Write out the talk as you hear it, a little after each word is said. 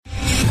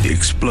The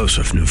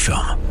explosive new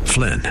film,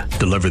 Flynn,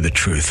 deliver the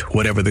truth,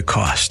 whatever the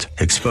cost,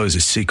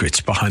 exposes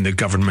secrets behind the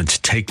government's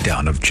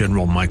takedown of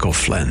General Michael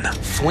Flynn.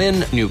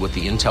 Flynn knew what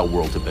the intel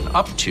world had been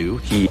up to.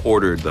 He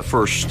ordered the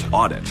first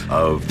audit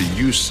of the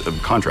use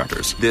of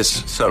contractors.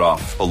 This set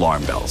off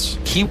alarm bells.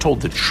 He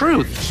told the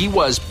truth. He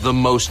was the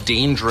most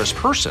dangerous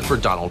person for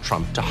Donald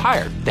Trump to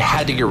hire. They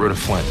had to get rid of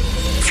Flynn.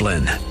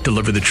 Flynn,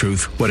 deliver the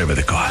truth, whatever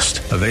the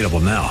cost. Available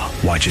now.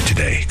 Watch it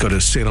today. Go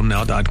to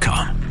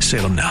salemnow.com.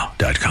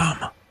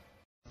 salemnow.com.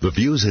 The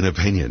views and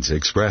opinions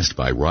expressed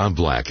by Rob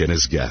Black and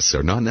his guests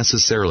are not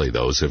necessarily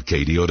those of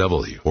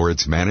KDOW or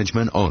its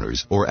management,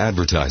 owners, or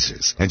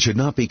advertisers, and should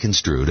not be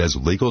construed as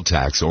legal,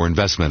 tax, or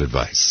investment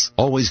advice.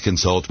 Always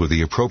consult with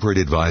the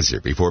appropriate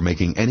advisor before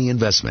making any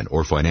investment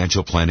or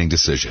financial planning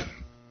decision.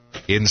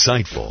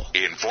 Insightful,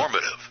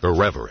 informative,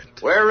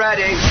 irreverent. We're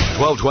ready.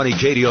 1220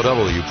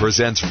 KDOW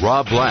presents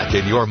Rob Black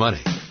and Your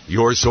Money.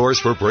 Your source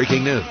for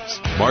breaking news,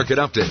 market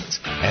updates,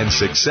 and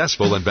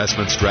successful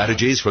investment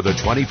strategies for the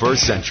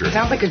 21st century.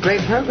 Sounds like a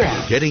great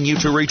program. Getting you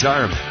to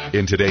retirement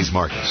in today's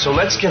market. So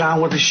let's get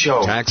on with the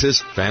show.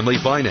 Taxes, family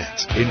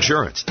finance,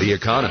 insurance, the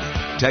economy,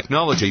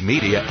 technology,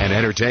 media, and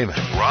entertainment.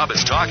 Rob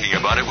is talking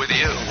about it with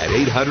you at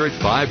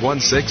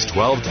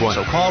 800-516-1220.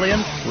 So call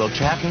in, we'll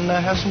chat and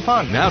have some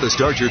fun. Now to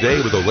start your day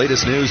with the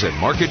latest news and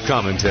market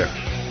commentary.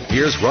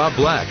 Here's Rob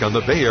Black on the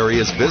Bay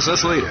Area's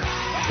business leader,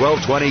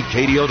 1220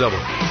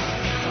 KDOW.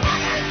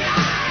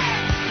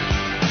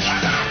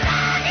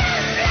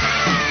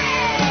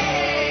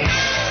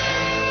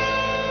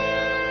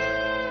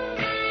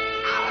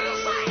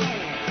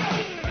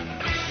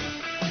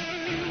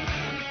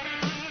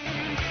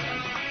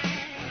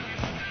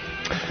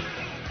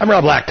 I'm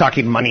Rob Black,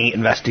 talking money,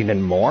 investing,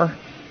 and more.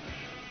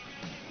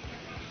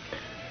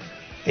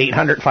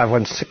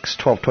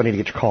 800-516-1220 to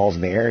get your calls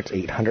in the air. It's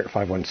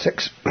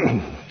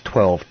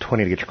 800-516-1220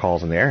 to get your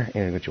calls in the air.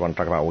 Anything that you want to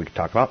talk about, we can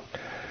talk about.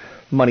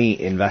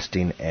 Money,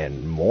 investing,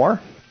 and more.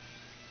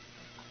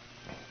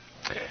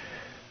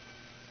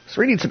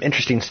 So reading some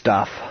interesting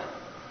stuff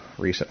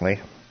recently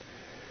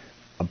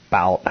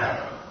about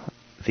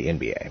the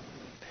NBA.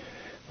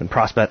 When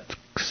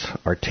prospects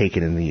are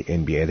taken in the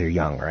NBA, they're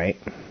young, right?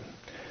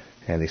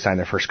 And they sign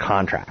their first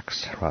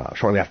contracts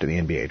shortly after the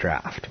NBA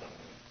draft.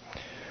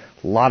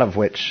 A lot of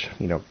which,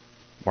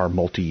 are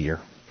multi-year,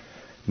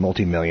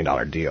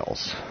 multi-million-dollar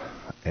deals.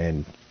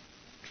 And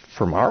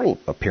from our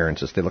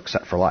appearances, they look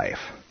set for life.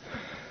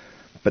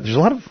 But there's a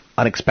lot of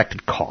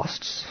unexpected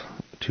costs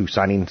to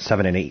signing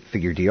 7- and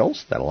 8-figure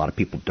deals that a lot of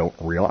people don't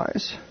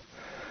realize.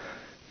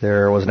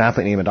 There was an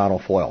athlete named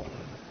Donald Foyle,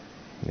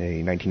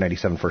 a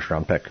 1997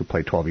 first-round pick who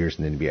played 12 years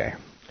in the NBA.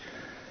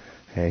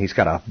 And he's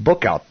got a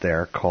book out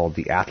there called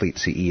The Athlete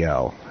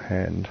CEO.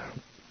 And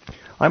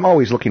I'm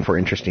always looking for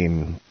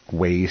interesting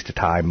ways to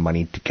tie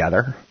money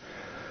together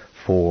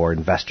for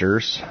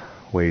investors,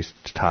 ways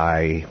to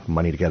tie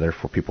money together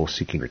for people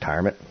seeking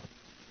retirement.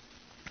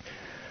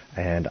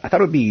 And I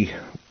thought it would be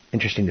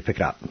interesting to pick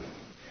it up.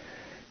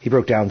 He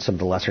broke down some of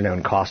the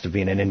lesser-known costs of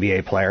being an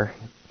NBA player,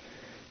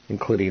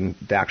 including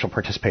the actual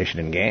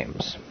participation in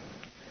games.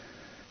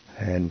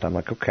 And I'm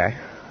like, okay.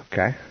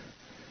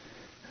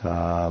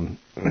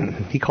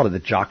 He called it the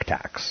jock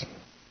tax.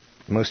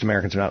 Most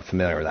Americans are not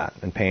familiar with that,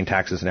 and paying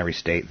taxes in every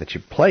state that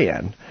you play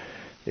in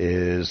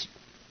is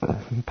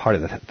part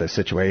of the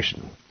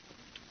situation.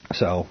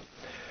 So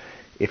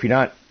if you're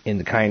not in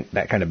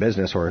that kind of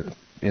business or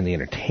in the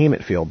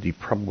entertainment field, you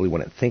probably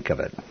wouldn't think of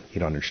it. You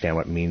don't understand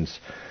what it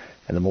means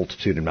and the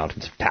multitude and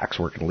mountains of tax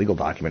work and legal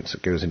documents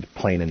that goes into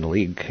playing in the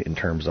league in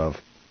terms of,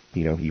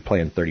 you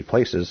play in 30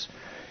 places,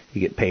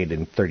 you get paid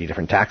in 30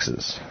 different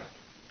taxes.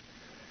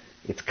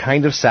 It's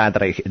kind of sad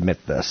that I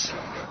admit this,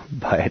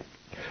 but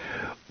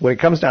when it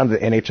comes down to the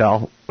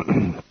NHL,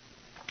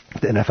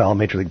 the NFL,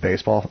 Major League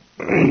Baseball,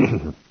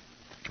 I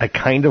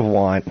kind of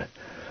want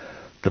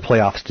the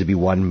playoffs to be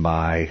won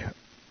by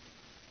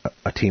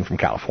a team from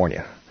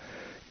California,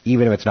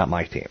 even if it's not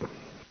my team,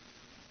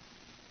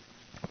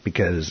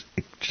 because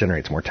it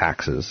generates more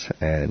taxes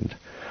and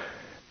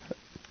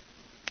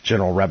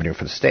general revenue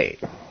for the state.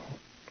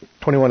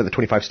 21 of the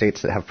 25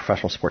 states that have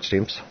professional sports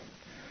teams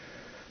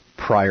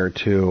prior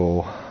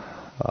to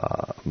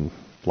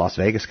Las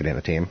Vegas getting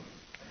a team.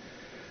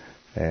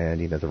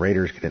 And, the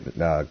Raiders get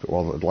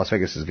Las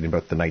Vegas is getting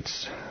both the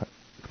Knights,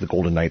 the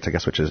Golden Knights, I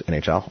guess, which is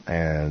NHL,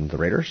 and the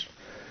Raiders.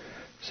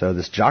 So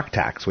this jock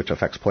tax, which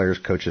affects players,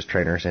 coaches,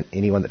 trainers, and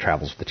anyone that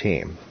travels with the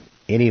team.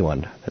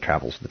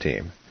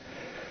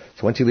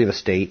 So once you leave a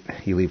state,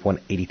 you leave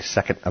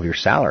 1/82nd of your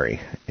salary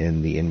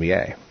in the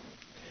NBA,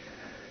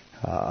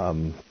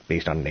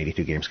 based on an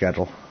 82-game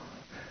schedule.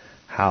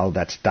 How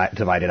that's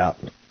divided up,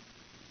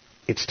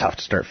 it's tough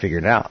to start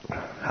figuring out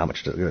how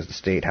much goes to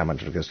state, how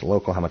much of it goes to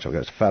local, how much of it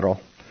goes to federal.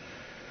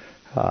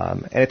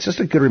 And it's just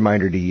a good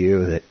reminder to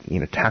you that,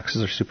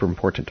 taxes are super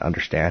important to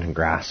understand and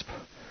grasp.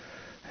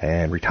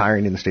 And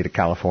retiring in the state of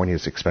California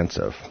is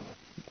expensive.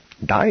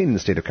 Dying in the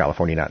state of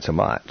California, not so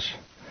much.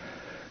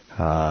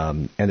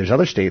 And there's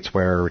other states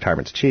where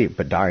retirement's cheap,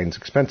 but dying's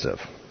expensive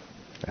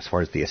as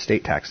far as the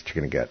estate tax that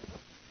you're going to get.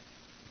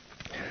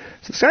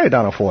 So this guy,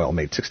 Donald Foyle,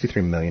 made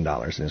 $63 million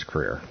in his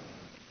career.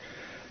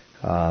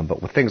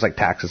 But with things like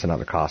taxes and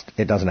other costs,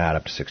 it doesn't add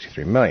up to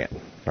 $63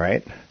 million,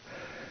 right?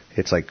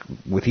 It's like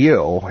with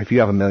you, if you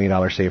have $1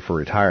 million saved for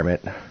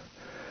retirement,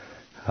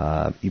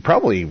 you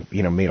probably,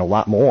 made a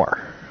lot more.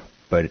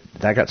 But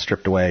that got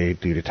stripped away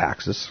due to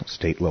taxes,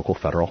 state, local,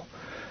 federal,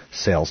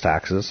 sales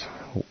taxes.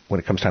 When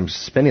it comes time to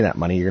spending that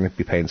money, you're going to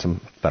be paying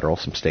some federal,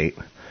 some state,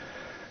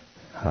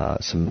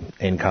 some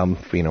income,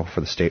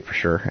 for the state for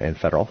sure, and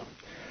federal.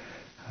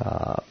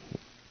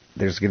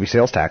 There's going to be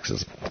sales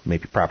taxes,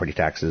 maybe property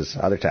taxes,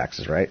 other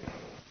taxes, right?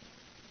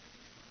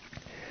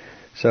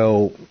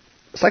 So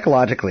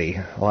psychologically,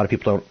 a lot of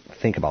people don't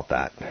think about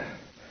that.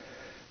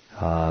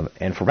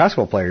 And for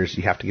basketball players,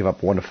 you have to give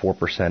up 1 to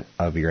 4%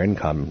 of your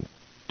income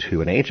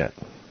to an agent.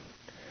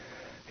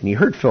 And you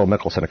heard Phil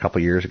Mickelson a couple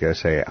of years ago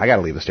say, I got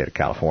to leave the state of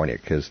California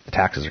because the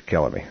taxes are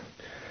killing me.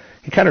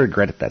 He kind of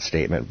regretted that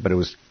statement, but it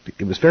was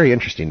very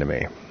interesting to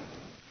me.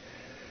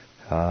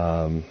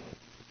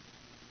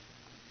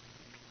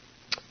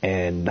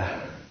 And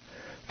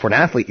for an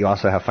athlete, you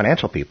also have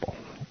financial people,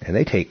 and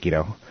they take,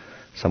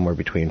 somewhere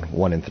between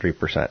 1 and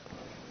 3%.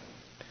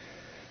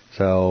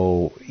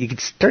 So you can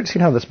start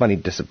seeing how this money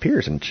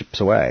disappears and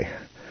chips away.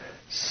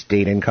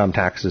 State income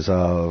taxes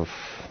of,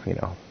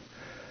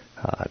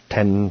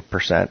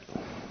 10%,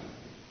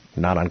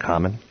 not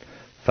uncommon.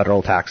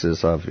 Federal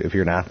taxes of, if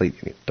you're an athlete,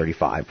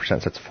 35%, so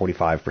that's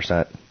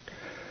 45%.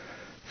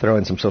 Throw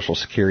in some Social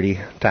Security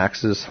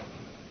taxes,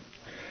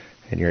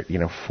 and you're at,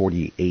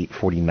 48,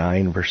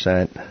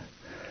 49%.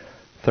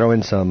 Throw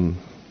in some,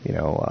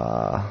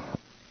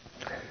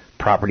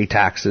 property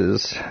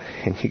taxes,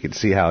 and you can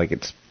see how it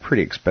gets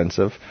pretty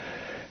expensive.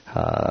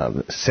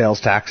 Sales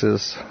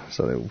taxes,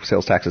 so the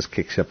sales taxes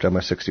kicks you up to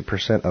almost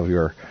 60% of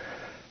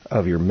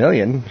your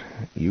million.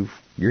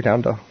 You're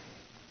down to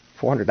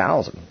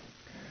 $400,000.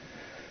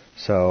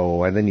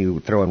 So, and then you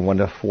throw in 1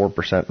 to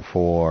 4%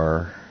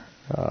 for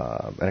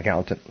an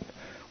accountant,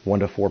 1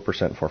 to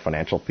 4% for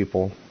financial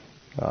people.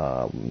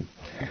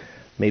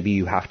 Maybe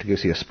you have to go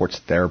see a sports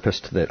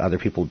therapist that other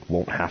people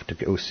won't have to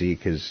go see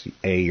because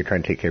A, you're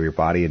trying to take care of your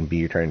body, and B,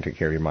 you're trying to take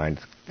care of your mind.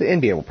 The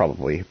NBA will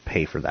probably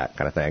pay for that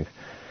kind of thing.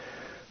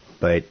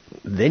 But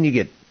then you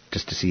get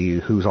just to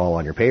see who's all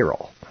on your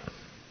payroll.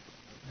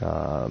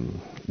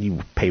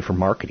 You pay for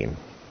marketing,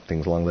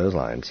 things along those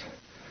lines.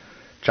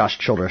 Josh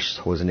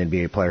Childress was an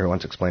NBA player who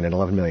once explained an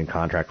 $11 million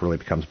contract really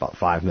becomes about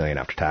 $5 million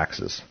after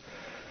taxes.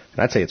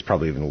 And I'd say it's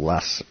probably even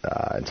less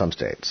in some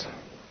states.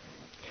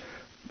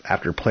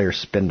 After players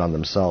spend on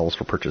themselves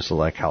for purchases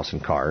like house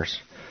and cars,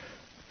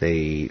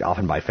 they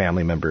often buy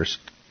family members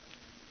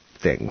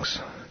things.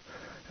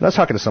 And I was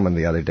talking to someone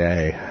the other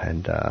day,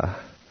 and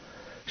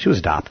she was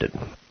adopted.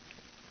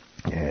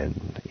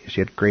 And she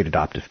had great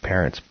adoptive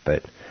parents,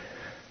 but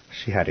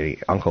she had an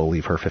uncle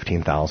leave her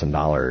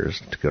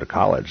 $15,000 to go to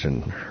college,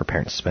 and her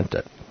parents spent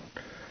it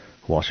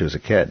while she was a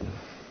kid.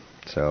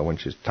 So when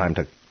she was time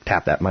to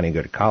tap that money and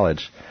go to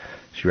college,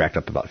 she racked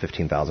up about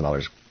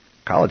 $15,000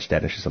 college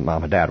debt, and she said,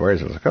 Mom and Dad, where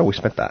is it? I was like, oh, we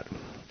spent that.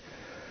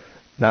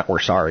 Not we're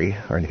sorry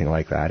or anything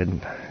like that.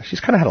 And she's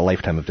kind of had a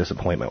lifetime of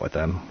disappointment with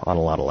them on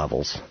a lot of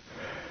levels.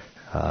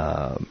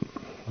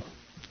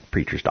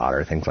 Preacher's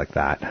daughter, things like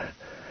that.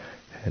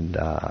 And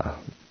I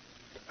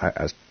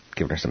was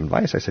giving her some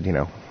advice. I said,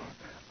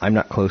 I'm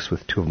not close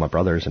with 2 of my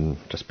brothers, and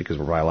just because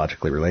we're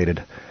biologically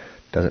related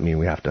doesn't mean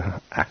we have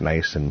to act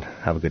nice and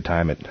have a good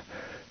time at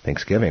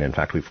Thanksgiving. In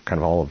fact, we've kind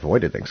of all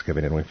avoided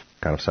Thanksgiving, and we've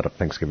kind of set up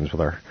Thanksgivings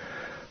with our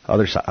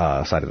other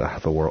side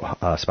of the world,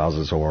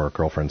 spouses or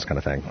girlfriends kind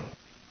of thing.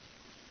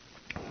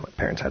 My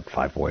parents had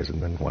 5 boys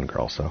and then 1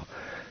 girl, so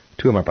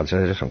 2 of my brothers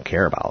I just don't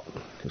care about.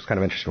 It was kind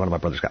of interesting. One of my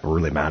brothers got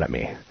really mad at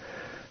me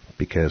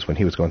because when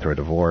he was going through a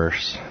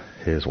divorce,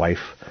 his wife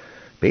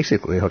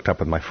basically hooked up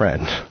with my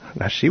friend.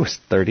 Now, she was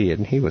 30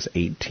 and he was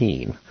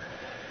 18.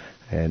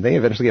 And they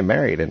eventually get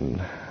married,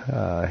 and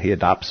he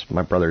adopts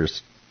my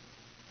brother's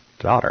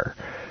daughter.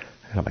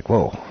 And I'm like,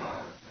 whoa.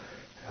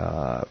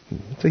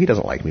 So he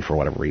doesn't like me for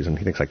whatever reason.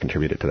 He thinks I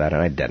contributed to that,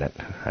 and I didn't.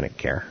 I didn't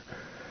care.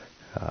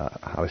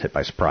 I was hit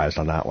by surprise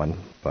on that one.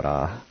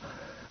 But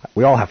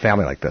we all have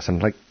family like this.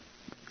 And,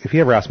 if he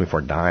ever asked me for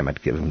a dime,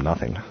 I'd give him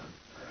nothing.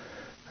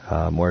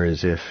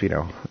 Whereas if,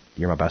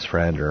 you're my best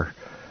friend, or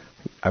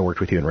I worked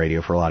with you in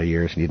radio for a lot of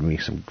years and you did me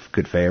some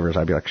good favors,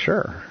 I'd be like,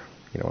 sure.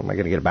 Am I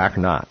going to get it back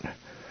or not?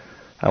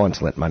 I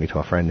once lent money to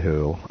a friend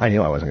who I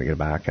knew I wasn't going to get it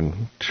back,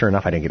 and sure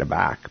enough, I didn't get it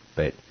back.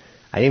 But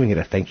I didn't even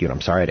get a thank you, and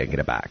I'm sorry I didn't get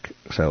it back.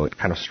 So it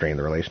kind of strained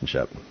the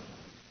relationship.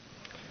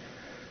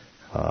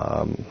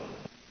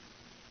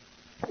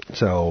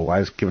 So I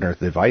was giving her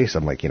the advice.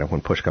 I'm like,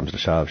 when push comes to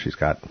shove, she's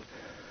got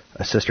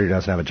a sister who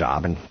doesn't have a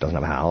job and doesn't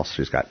have a house.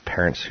 She's got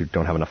parents who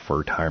don't have enough for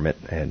retirement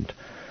and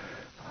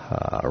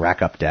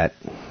rack up debt.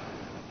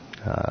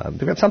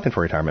 They've got something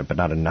for retirement, but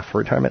not enough for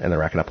retirement, and they're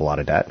racking up a lot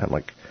of debt. And I'm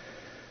like,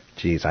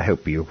 geez, I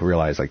hope you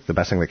realize, the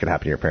best thing that could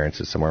happen to your parents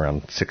is somewhere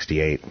around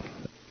 68,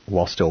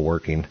 while still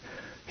working,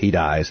 he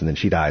dies, and then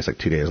she dies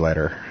 2 days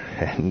later,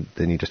 and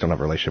then you just don't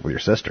have a relationship with your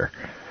sister,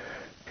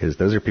 because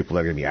those are people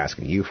that are going to be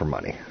asking you for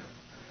money.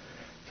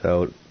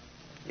 So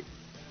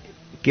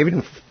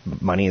giving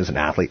money as an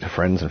athlete to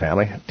friends and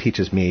family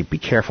teaches me be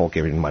careful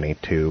giving money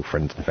to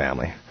friends and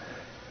family.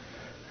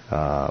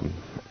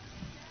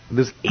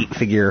 Those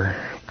 8-figure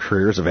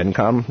careers of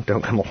income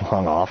don't come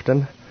along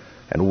often,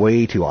 and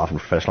way too often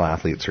professional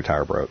athletes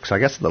retire broke. So I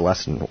guess a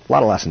lot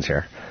of lessons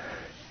here.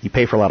 You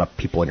pay for a lot of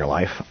people in your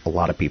life, a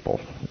lot of people,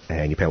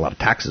 and you pay a lot of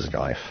taxes in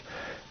your life.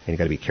 And you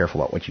got to be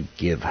careful about what you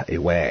give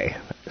away,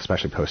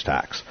 especially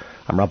post-tax.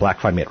 I'm Rob Black.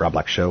 Find me at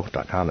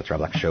robblackshow.com. That's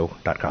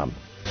robblackshow.com.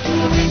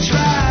 We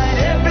tried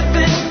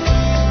everything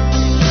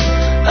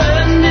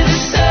under the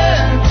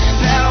sun.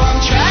 Now I'm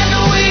trying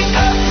to wake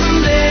up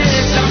from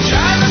this. I'm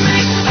trying to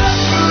make up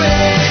for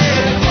it.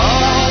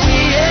 All we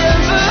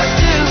ever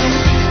do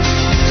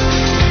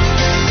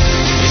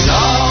is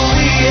all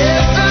we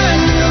ever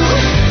knew.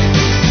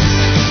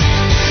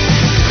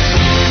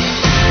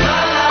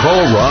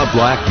 Call Rob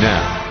Black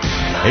now.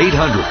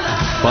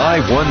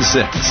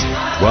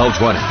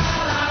 800-516-1220.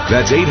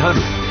 That's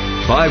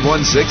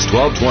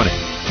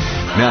 800-516-1220.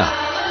 Now,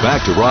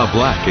 back to Rob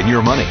Black and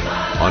Your Money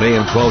on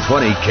AM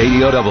 1220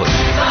 KDOW.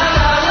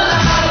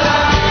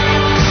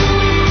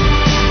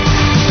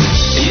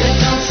 You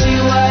don't see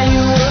why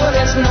you would,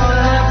 there's no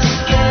love to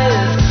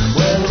give.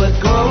 Well, what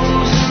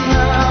goes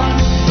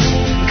around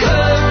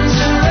comes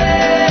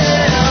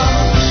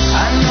around.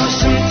 I know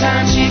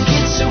sometimes you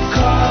get so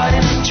caught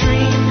in a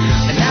dream,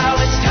 and now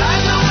it's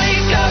time to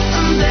wake up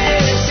from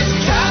this.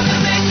 It's time to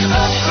make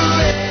up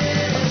for it.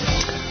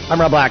 I'm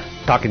Rob Black,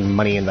 talking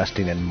money,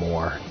 investing, and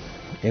more.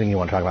 Anything you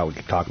want to talk about, we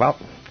can talk about.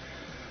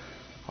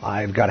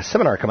 I've got a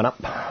seminar coming up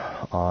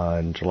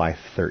on July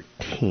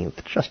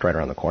 13th, just right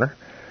around the corner.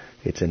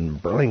 It's in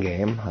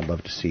Burlingame. I'd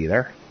love to see you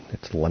there.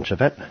 It's a lunch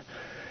event.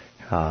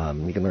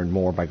 You can learn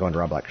more by going to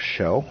Rob Black's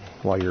show.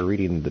 While you're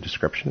reading the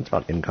description, it's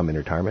about income in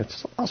retirement.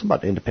 It's also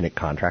about independent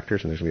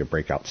contractors, and there's going to be a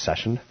breakout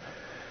session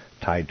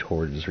tied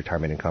towards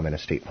retirement income and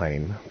estate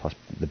planning, plus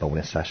the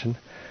bonus session.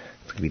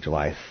 It's going to be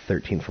July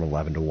 13th from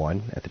 11 to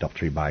 1 at the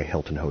DoubleTree by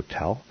Hilton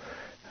Hotel.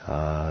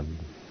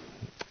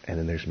 And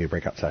then there's going to be a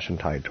breakout session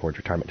tied towards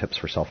retirement tips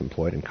for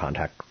self-employed and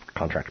contract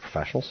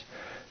professionals.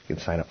 You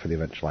can sign up for the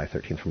event July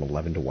 13th from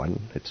 11 to 1.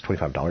 It's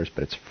 $25,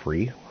 but it's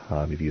free.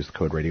 If you use the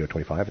code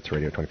Radio25, it's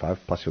Radio25,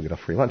 plus you'll get a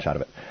free lunch out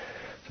of it.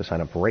 So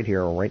sign up right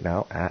here, right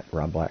now at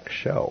Rob Black's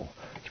show.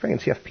 Let's bring in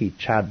CFP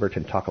Chad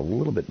Burton to talk a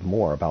little bit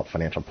more about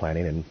financial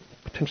planning and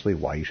potentially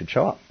why you should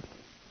show up.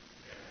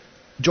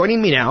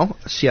 Joining me now,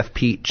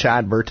 CFP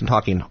Chad Burton,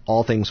 talking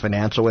all things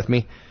financial with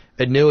me.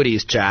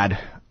 Annuities, Chad.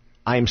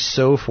 I'm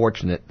so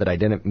fortunate that I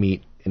didn't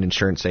meet an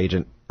insurance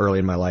agent early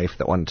in my life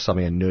that wanted to sell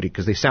me an annuity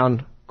because they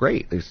sound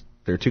great.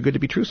 They're too good to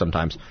be true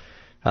sometimes.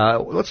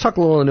 Let's talk a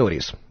little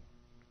annuities.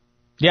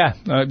 Yeah,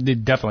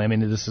 definitely. I mean,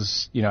 this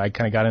is, I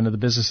kind of got into the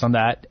business on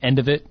that end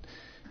of it.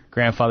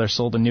 Grandfather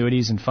sold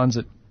annuities and funds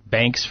at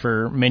banks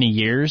for many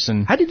years.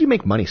 And how did you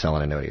make money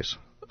selling annuities?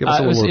 Give us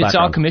a little it's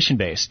background. all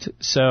commission-based.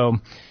 So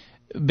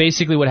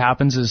basically what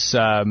happens is,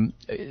 so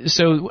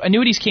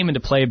annuities came into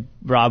play,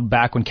 Rob,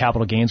 back when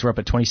capital gains were up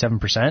at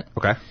 27%.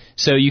 Okay.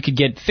 So you could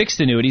get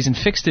fixed annuities, and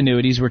fixed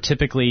annuities were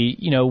typically,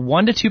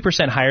 1 to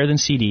 2% higher than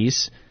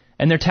CDs,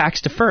 and they're tax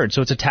deferred.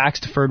 So it's a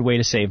tax deferred way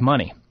to save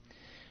money.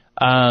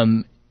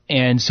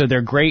 And so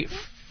they're great.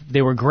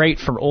 They were great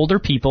for older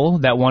people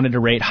that wanted a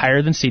rate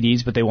higher than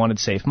CDs, but they wanted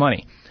to save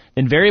money.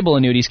 Then variable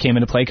annuities came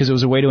into play because it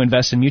was a way to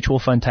invest in mutual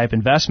fund type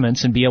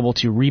investments and be able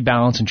to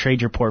rebalance and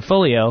trade your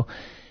portfolio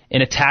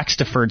in a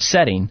tax-deferred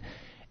setting.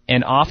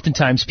 And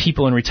oftentimes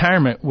people in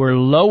retirement were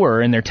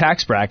lower in their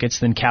tax brackets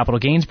than capital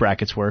gains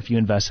brackets were if you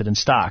invested in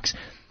stocks.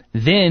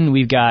 Then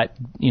we've got,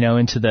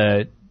 into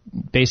the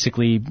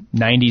basically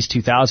 90s,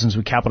 2000s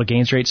when capital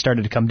gains rates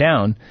started to come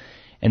down,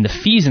 and the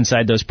fees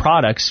inside those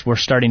products were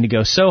starting to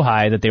go so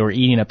high that they were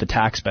eating up the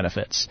tax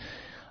benefits.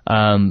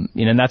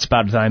 And that's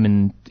about the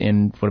time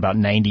in about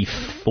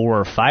 94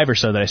 or 5 or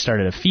so that I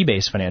started a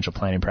fee-based financial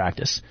planning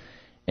practice.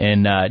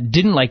 And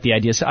didn't like the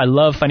idea. So I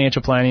love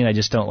financial planning. I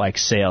just don't like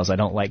sales. I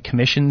don't like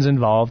commissions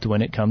involved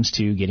when it comes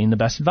to getting the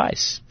best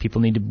advice. People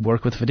need to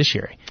work with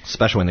fiduciary.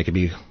 Especially when they could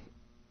be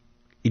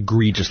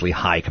egregiously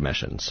high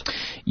commissions.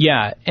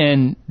 Yeah,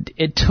 and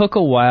it took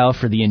a while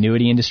for the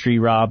annuity industry,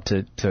 Rob,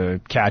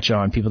 to catch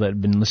on. People that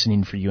have been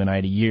listening for you and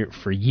I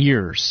for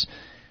years.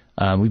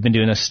 We've been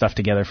doing this stuff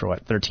together for,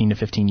 13 to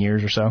 15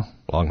 years or so?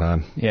 Long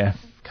time. Yeah,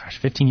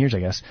 15 years, I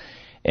guess.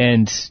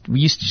 And we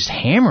used to just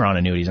hammer on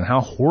annuities and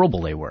how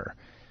horrible they were.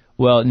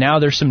 Well, now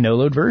there's some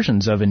no-load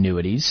versions of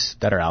annuities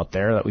that are out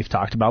there that we've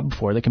talked about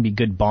before that can be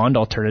good bond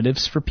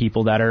alternatives for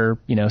people that are,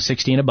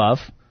 60 and above,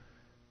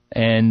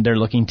 and they're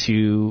looking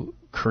to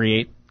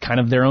create kind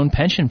of their own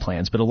pension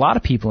plans. But a lot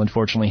of people,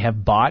 unfortunately,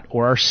 have bought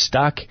or are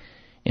stuck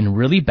in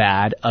really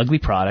bad, ugly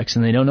products,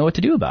 and they don't know what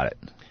to do about it.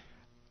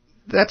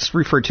 That's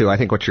referred to, I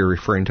think what you're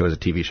referring to as a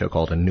TV show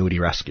called Annuity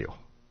Rescue.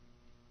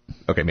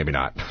 Okay, maybe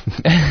not.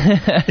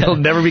 It'll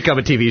never become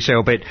a TV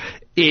show, but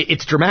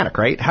it's dramatic,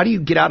 right? How do you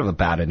get out of a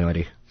bad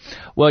annuity?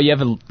 Well, you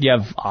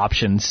have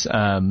options.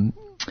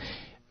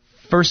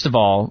 First of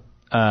all,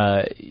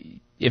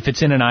 if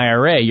it's in an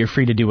IRA, you're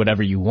free to do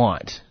whatever you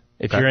want.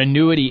 If your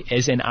annuity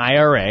is an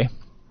IRA,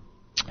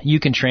 you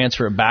can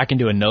transfer it back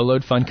into a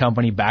no-load fund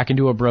company, back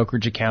into a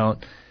brokerage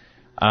account,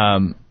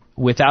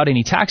 without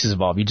any taxes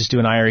involved. You just do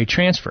an IRA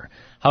transfer.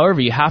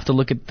 However, you have to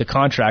look at the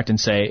contract and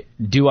say,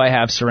 do I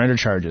have surrender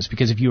charges?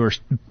 Because if you are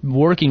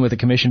working with a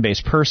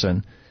commission-based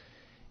person,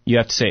 you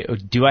have to say,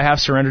 do I have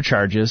surrender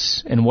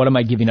charges, and what am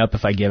I giving up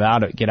if I get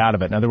out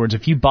of it? In other words,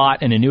 if you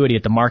bought an annuity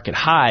at the market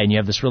high and you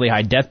have this really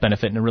high death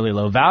benefit and a really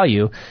low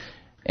value,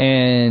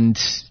 and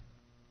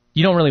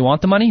you don't really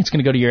want the money, it's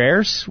going to go to your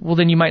heirs, well,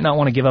 then you might not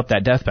want to give up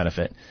that death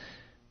benefit.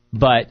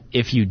 But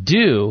if you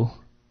do,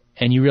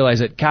 and you realize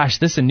that, gosh,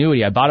 this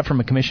annuity, I bought it from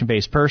a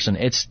commission-based person,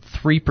 it's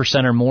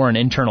 3% or more in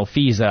internal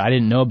fees that I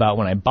didn't know about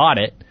when I bought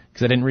it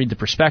because I didn't read the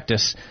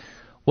prospectus.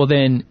 Well,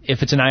 then,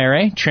 if it's an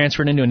IRA,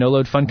 transfer it into a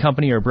no-load fund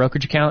company or a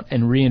brokerage account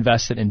and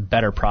reinvest it in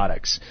better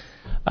products.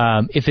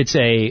 If it's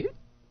a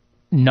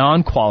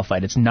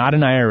non-qualified, it's not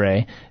an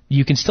IRA,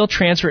 you can still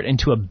transfer it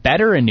into a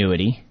better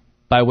annuity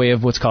by way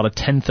of what's called a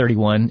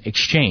 1031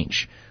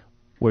 exchange,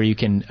 where you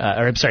can,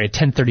 a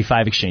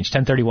 1035 exchange.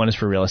 1031 is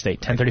for real estate.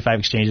 1035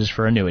 exchange is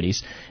for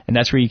annuities. And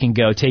that's where you can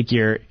go take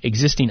your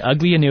existing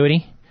ugly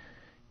annuity,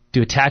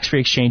 do a tax-free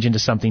exchange into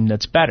something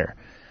that's better.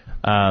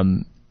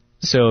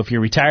 So if you're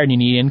retired and you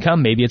need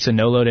income, maybe it's a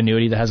no-load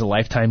annuity that has a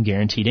lifetime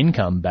guaranteed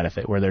income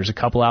benefit, where there's a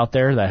couple out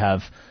there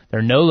that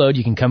they're no-load.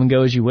 You can come and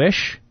go as you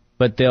wish,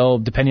 but they'll,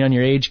 depending on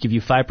your age, give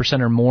you 5%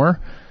 or more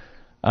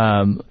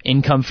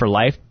income for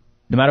life,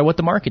 no matter what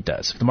the market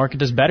does. If the market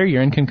does better,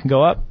 your income can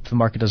go up. If the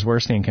market does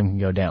worse, the income can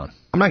go down.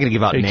 I'm not going to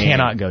give out names. It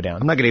cannot go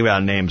down. I'm not going to give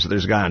out names, but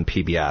there's a guy on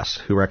PBS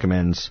who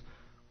recommends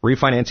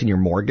refinancing your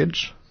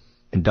mortgage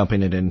and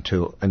dumping it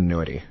into an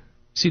annuity.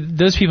 See,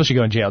 those people should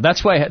go in jail.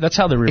 That's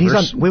how the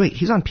reverse.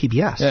 He's on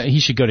PBS.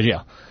 He should go to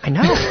jail. I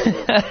know.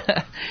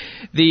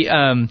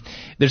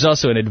 There's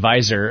also an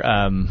advisor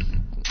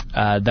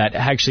that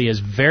actually is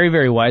very,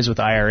 very wise with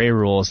IRA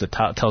rules that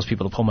tells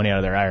people to pull money out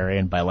of their IRA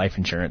and buy life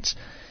insurance.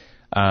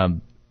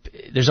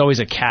 There's always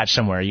a catch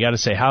somewhere. You got to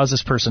say, how is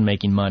this person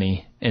making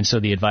money? And so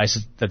the advice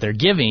that they're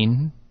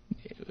giving,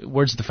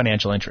 where's the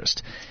financial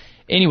interest?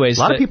 Anyways,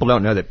 a lot of people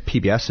don't know that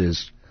PBS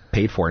is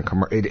paid for in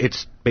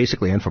it's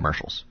basically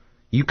infomercials.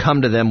 You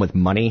come to them with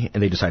money,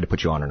 and they decide to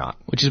put you on or not.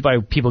 Which is why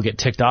people get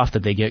ticked off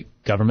that they get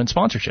government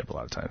sponsorship a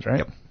lot of times, right?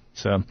 Yep.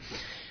 So,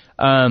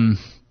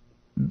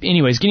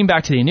 anyways, getting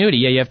back to the annuity,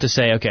 you have to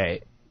say,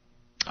 okay,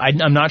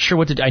 I'm not sure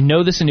what to do. I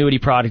know this annuity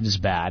product is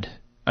bad.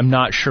 I'm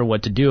not sure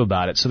what to do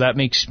about it. So that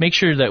make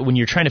sure that when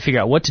you're trying to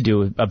figure out what to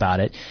do about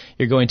it,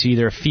 you're going to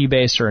either a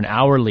fee-based or an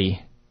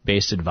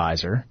hourly-based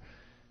advisor,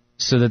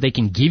 so that they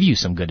can give you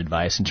some good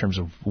advice in terms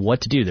of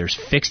what to do. There's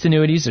fixed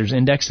annuities, there's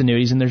indexed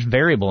annuities, and there's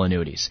variable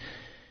annuities.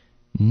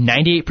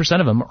 98%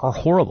 of them are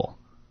horrible,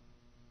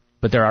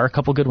 but there are a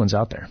couple good ones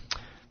out there.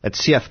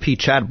 That's CFP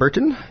Chad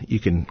Burton. You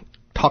can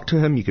talk to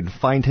him, you can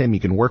find him, you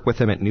can work with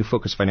him at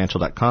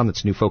newfocusfinancial.com.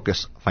 That's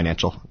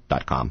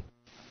newfocusfinancial.com.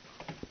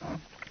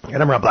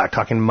 And I'm Rob Black,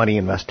 talking money,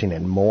 investing,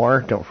 and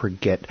more. Don't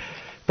forget,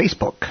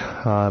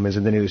 Facebook is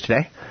in the news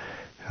today.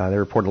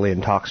 They're reportedly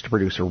in talks to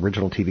produce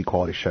original TV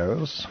quality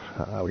shows.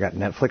 We got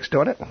Netflix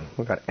doing it.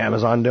 We've got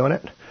Amazon doing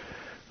it.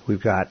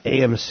 We've got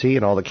AMC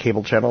and all the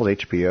cable channels,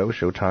 HBO,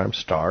 Showtime,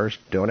 Starz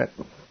doing it.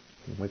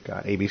 We've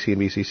got ABC,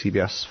 NBC,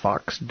 CBS,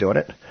 Fox doing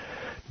it.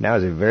 Now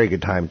is a very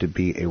good time to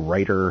be a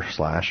writer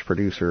 /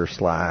 producer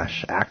 /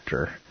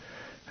 actor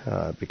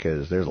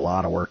because there's a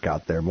lot of work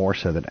out there, more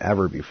so than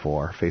ever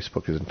before.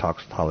 Facebook is in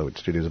talks with Hollywood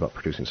studios about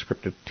producing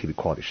scripted TV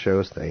quality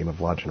shows. The aim of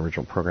launching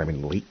original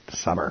programming late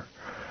summer.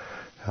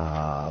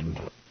 Not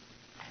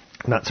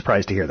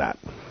surprised to hear that.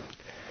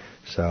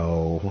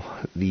 So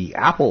the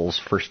Apple's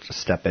first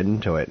step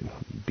into it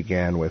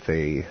began with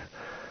a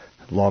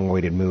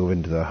long-awaited move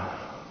into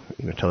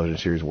the television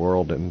series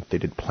world, and they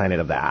did Planet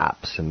of the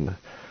Apps, and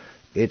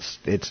it's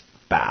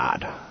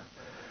bad.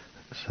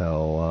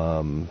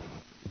 So,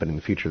 but in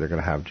the future they're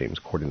going to have James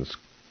Corden's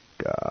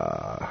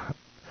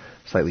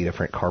slightly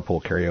different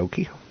carpool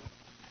karaoke.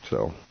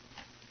 So,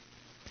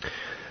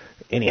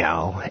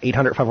 anyhow,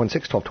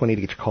 800-516-1220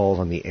 to get your calls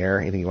on the air.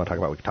 Anything you want to talk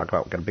about, we can talk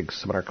about. We've got a big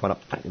seminar coming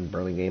up in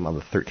Burlingame on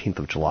the 13th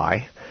of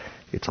July.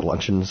 It's a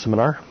luncheon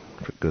seminar.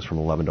 It goes from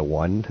 11 to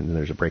 1, and then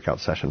there's a breakout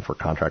session for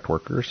contract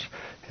workers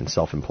and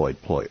self-employed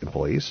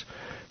employees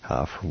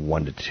from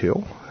 1 to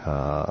 2.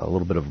 A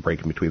little bit of a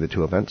break in between the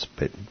two events,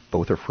 but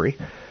both are free.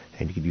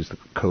 And you can use the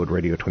code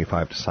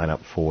Radio25 to sign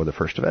up for the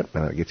first event,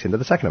 and that gets you into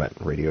the second event,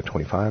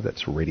 Radio25.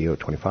 That's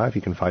Radio25.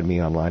 You can find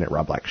me online at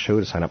Rob Black Show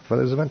to sign up for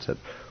those events at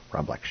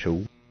Rob Black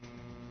Show.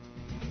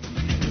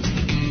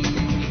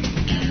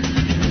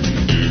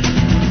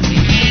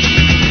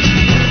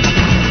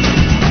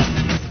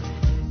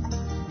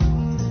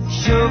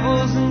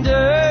 Shovels and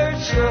dirt,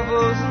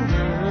 shovels and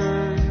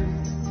dirt.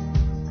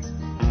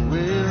 Well,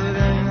 it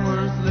ain't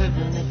worth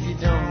living if you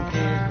don't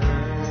get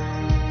hurt.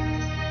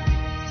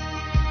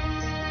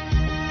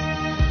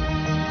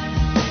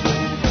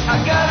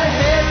 I got a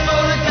head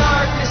full of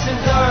darkness, and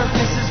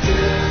darkness is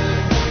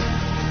good.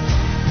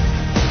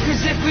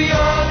 'Cause if we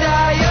all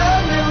die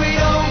young, then we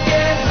don't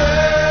get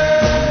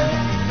hurt.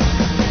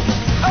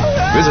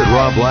 Visit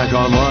Rob Black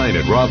online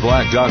at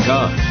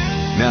robblack.com.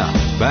 Now,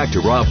 back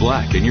to Rob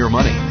Black and Your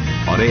Money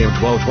on AM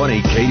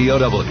 1220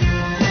 KDOW.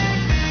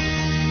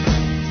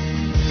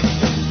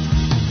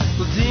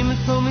 Well, demons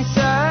pull me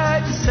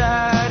side to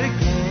side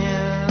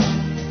again.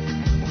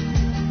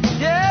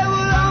 Yeah,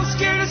 well, I'm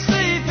scared to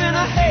sleep and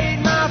I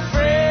hate my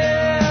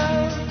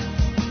friends.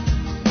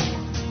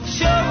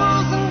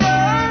 Shovels and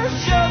dirt,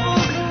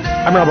 shovels and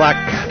dirt. I'm Rob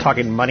Black,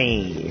 talking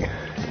money,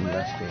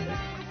 investing,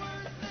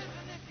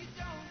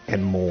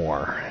 and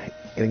more.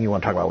 Anything you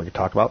want to talk about, we can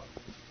talk about.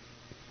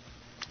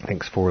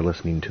 Thanks for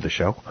listening to the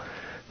show.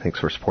 Thanks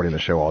for supporting the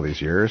show all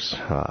these years.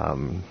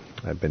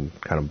 I've been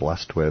kind of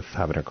blessed with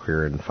having a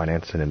career in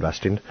finance and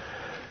investing,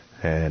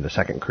 and a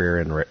second career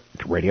in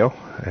radio,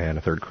 and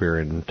a third career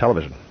in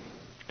television.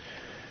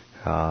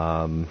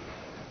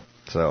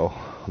 So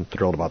I'm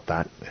thrilled about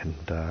that. And,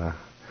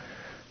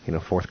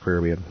 fourth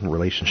career being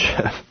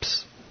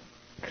relationships.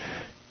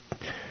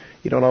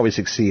 You don't always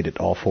succeed at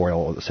all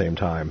four at the same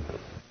time.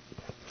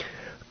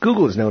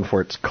 Google is known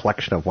for its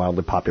collection of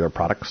wildly popular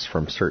products,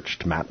 from search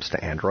to maps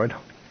to Android.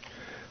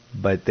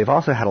 But they've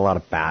also had a lot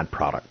of bad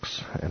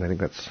products, and I think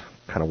that's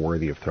kind of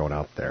worthy of throwing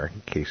out there in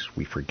case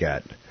we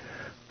forget.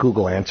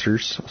 Google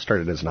Answers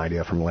started as an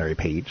idea from Larry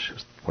Page. It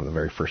was one of the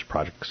very first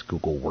projects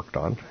Google worked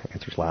on.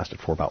 Answers lasted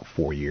for about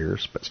 4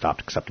 years, but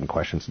stopped accepting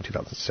questions in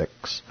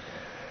 2006.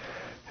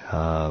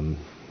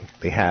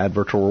 They had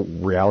virtual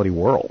reality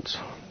worlds,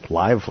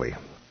 Lively.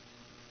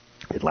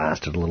 It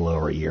lasted a little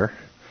over a year.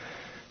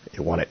 It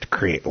wanted to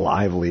create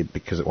Lively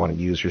because it wanted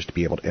users to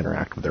be able to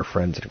interact with their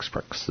friends and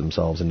express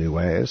themselves in new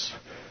ways.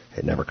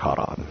 It never caught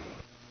on.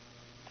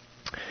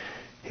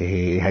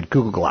 He had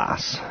Google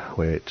Glass,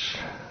 which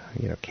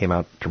came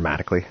out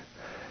dramatically.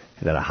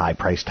 It had a high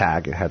price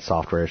tag. It had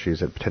software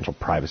issues. It had potential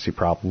privacy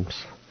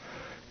problems.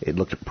 It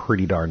looked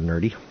pretty darn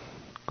nerdy.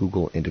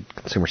 Google ended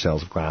consumer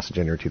sales of Glass in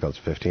January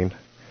 2015.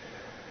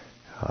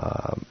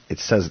 It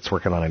says it's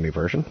working on a new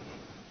version,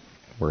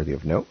 worthy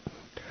of note.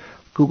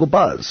 Google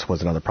Buzz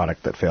was another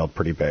product that failed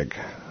pretty big.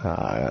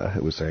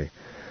 It was a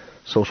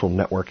social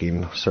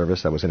networking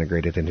service that was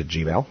integrated into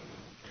Gmail,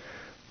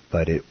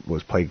 but it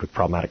was plagued with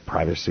problematic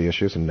privacy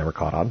issues and never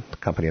caught on. The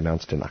company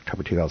announced in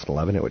October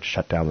 2011 it would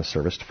shut down the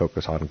service to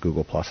focus on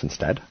Google Plus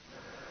instead.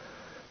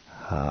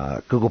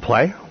 Google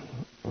Play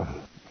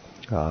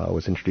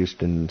was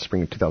introduced in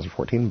spring of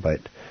 2014,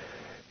 but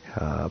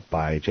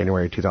by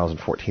January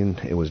 2014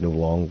 it was no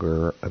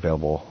longer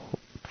available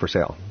for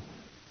sale.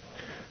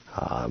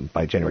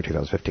 By January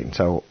 2015.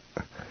 So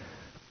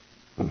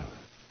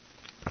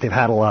they've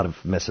had a lot of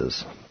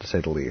misses, to say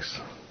the least.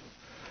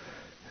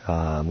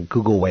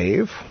 Google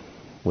Wave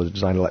was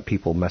designed to let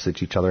people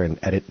message each other and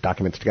edit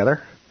documents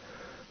together,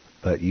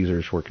 but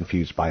users were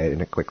confused by it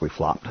and it quickly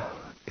flopped.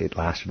 It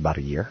lasted about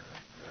a year.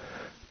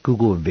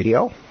 Google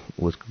Video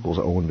was Google's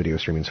own video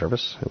streaming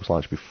service. It was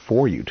launched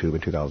before YouTube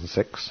in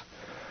 2006,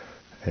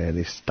 and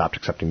they stopped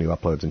accepting new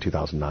uploads in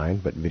 2009,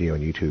 but video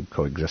and YouTube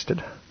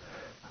coexisted.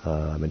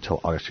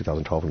 Until August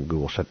 2012 when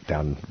Google shut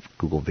down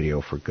Google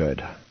Video for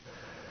good.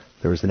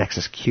 There was the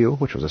Nexus Q,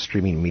 which was a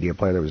streaming media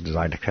player that was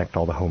designed to connect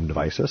all the home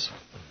devices.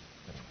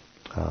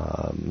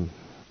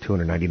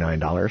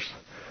 $299.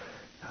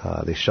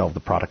 They shelved the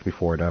product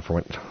before it ever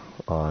went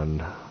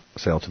on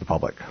sale to the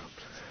public.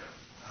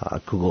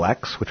 Google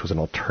X, which was an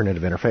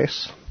alternative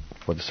interface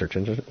for the search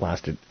engine,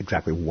 lasted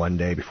exactly 1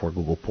 day before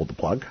Google pulled the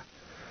plug.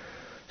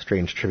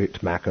 Strange tribute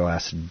to Mac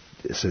OS.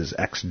 This is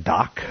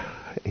XDock,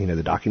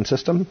 the docking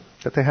system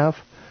that they have.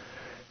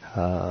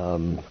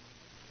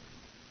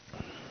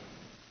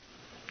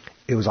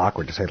 It was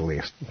awkward, to say the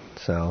least.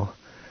 So,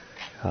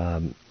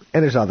 and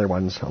there's other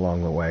ones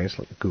along the way.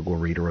 Like Google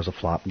Reader was a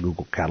flop.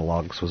 Google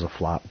Catalogs was a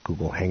flop.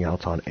 Google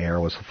Hangouts on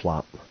Air was a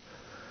flop.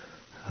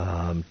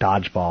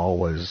 Dodgeball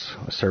was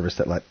a service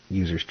that let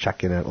users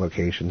check in at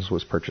locations.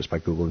 Was purchased by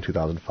Google in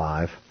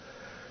 2005.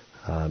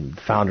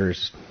 The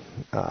founders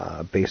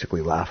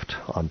basically left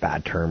on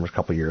bad terms a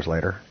couple years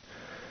later,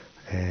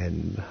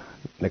 and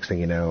next thing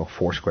you know,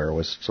 Foursquare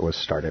was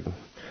started.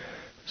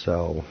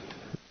 So,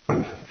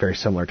 very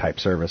similar type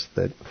service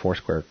that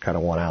Foursquare kind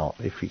of won out,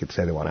 if you could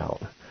say they won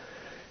out.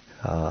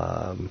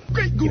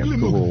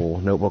 Google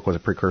Notebook was a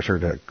precursor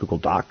to Google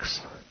Docs,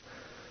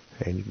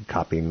 and you could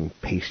copy and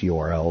paste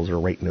URLs or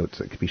write notes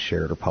that could be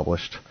shared or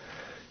published.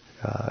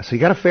 So you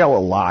got to fail a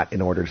lot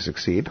in order to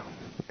succeed,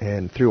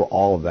 and through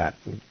all of that,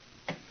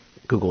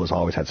 Google has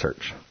always had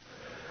search.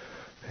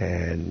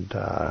 And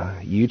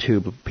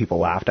YouTube, people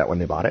laughed at when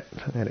they bought it,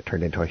 and it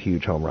turned into a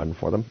huge home run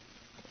for them.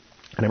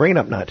 And I bring it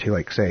up not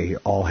to, say,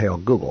 all hail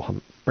Google.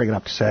 I'm bringing it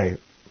up to say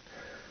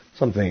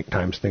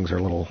sometimes things are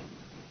a little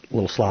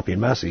sloppy and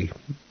messy,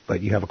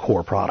 but you have a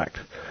core product.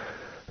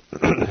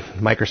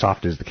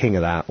 Microsoft is the king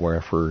of that,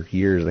 where for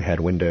years they had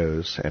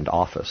Windows and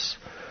Office,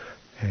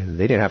 and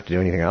they didn't have to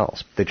do anything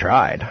else. They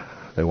tried.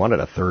 They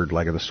wanted a third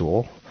leg of the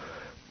stool,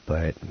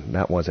 but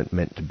that wasn't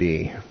meant to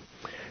be.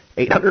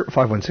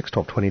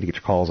 800-516-1220 to get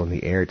your calls on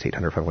the air. It's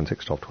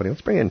 800-516-1220.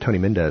 Let's bring in Tony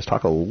Mendez.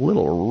 Talk a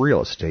little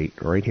real estate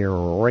right here,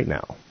 right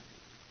now.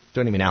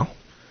 Joining me now,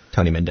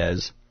 Tony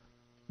Mendez,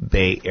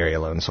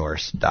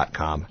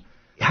 BayAreaLoanSource.com.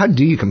 How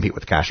do you compete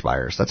with cash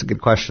buyers? That's a good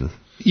question.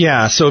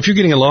 Yeah, so if you're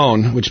getting a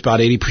loan, which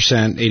about 80 to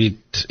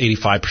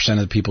 85% of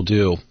the people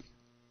do,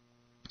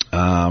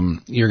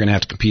 you're going to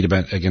have to compete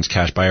against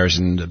cash buyers.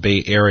 In the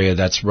Bay Area,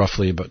 that's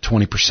roughly about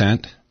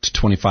 20% to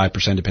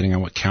 25%, depending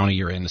on what county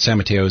you're in. San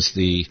Mateo is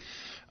the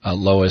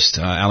lowest.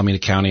 Alameda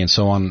County and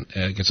so on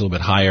gets a little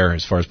bit higher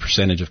as far as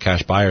percentage of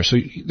cash buyers. So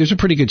there's a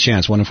pretty good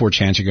chance, 1 in 4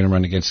 chance you're going to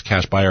run against a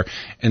cash buyer,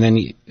 and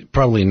then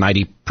probably a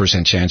 90%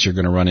 chance you're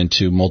going to run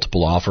into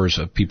multiple offers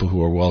of people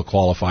who are well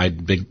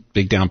qualified,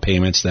 big down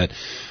payments that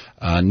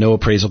no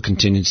appraisal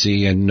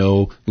contingency and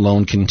no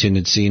loan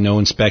contingency, no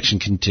inspection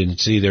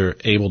contingency. They're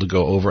able to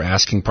go over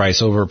asking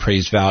price, over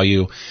appraised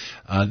value.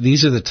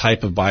 These are the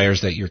type of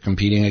buyers that you're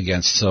competing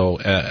against. So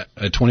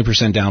a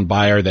 20% down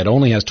buyer that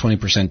only has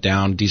 20%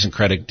 down, decent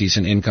credit,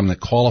 decent income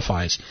that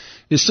qualifies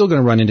is still going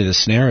to run into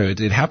this scenario.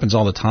 It happens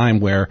all the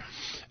time where,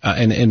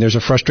 and there's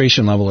a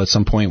frustration level at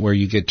some point where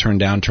you get turned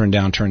down. One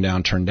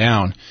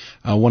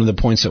of the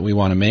points that we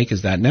want to make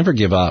is that never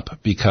give up,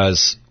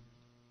 because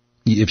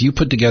if you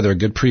put together a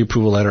good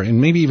pre-approval letter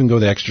and maybe even go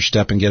the extra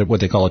step and get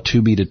what they call a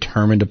to be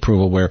determined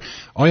approval, where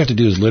all you have to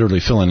do is literally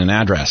fill in an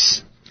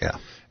address. Yeah.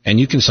 And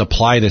you can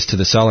supply this to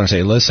the seller and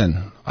say,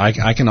 listen,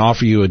 I can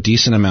offer you a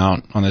decent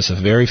amount on this, a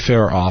very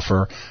fair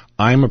offer.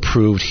 I'm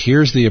approved.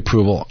 Here's the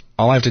approval.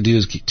 All I have to do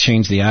is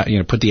change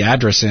put the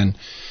address in,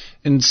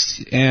 and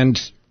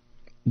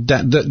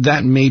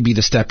that may be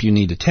the step you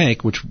need to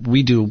take, which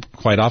we do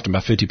quite often,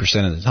 about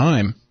 50% of the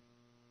time.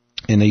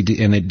 And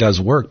it does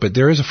work, but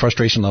there is a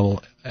frustration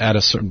level at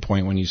a certain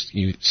point when you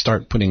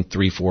start putting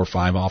 3, 4,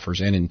 5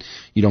 offers in and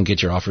you don't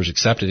get your offers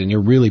accepted, and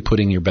you're really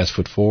putting your best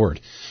foot forward.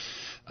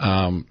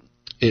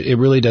 It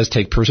really does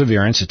take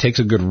perseverance. It takes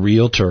a good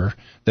realtor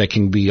that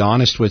can be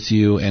honest with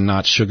you and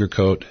not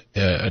sugarcoat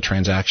a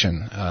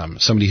transaction.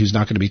 Somebody who's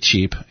not going to be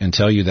cheap and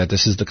tell you that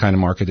this is the kind of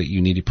market that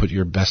you need to put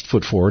your best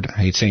foot forward.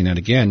 I hate saying that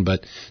again,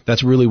 but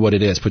that's really what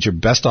it is. Put your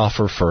best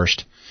offer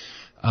first.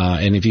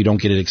 And if you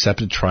don't get it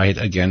accepted, try it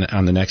again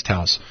on the next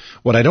house.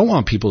 What I don't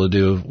want people to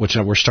do, which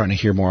we're starting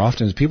to hear more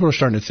often, is people are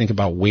starting to think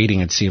about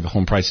waiting and see if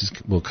home prices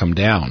will come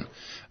down.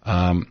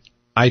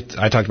 I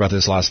talked about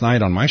this last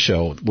night on my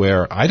show,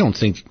 where I don't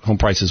think home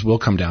prices will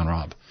come down,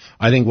 Rob.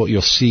 I think what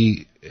you'll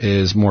see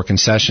is more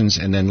concessions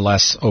and then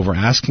less over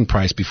asking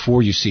price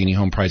before you see any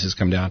home prices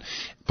come down.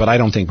 But I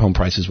don't think home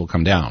prices will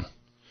come down.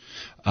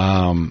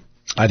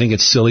 I think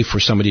it's silly for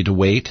somebody to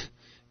wait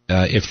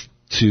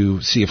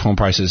to see if home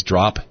prices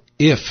drop,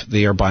 if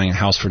they are buying a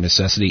house for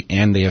necessity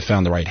and they have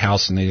found the right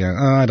house and they go,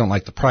 I don't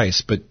like the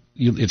price, but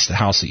it's the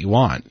house that you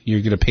want.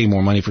 You're going to pay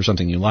more money for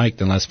something you like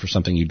than less for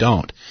something you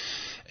don't.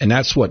 And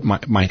that's what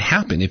might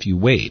happen if you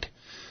wait.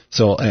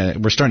 So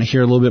we're starting to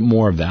hear a little bit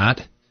more of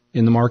that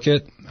in the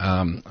market.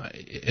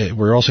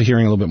 We're also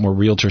hearing a little bit more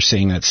realtors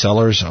saying that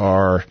sellers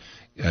are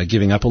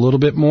giving up a little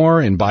bit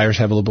more and buyers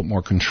have a little bit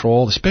more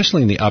control,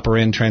 especially in the upper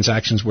end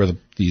transactions where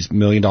these $1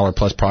 million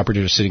plus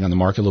properties are sitting on the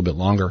market a little bit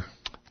longer.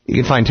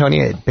 You can find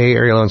Tony at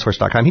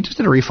BayAreaLoanSource.com. He just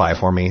did a refi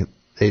for me.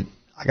 I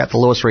got the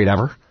lowest rate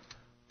ever,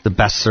 the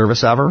best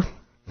service ever.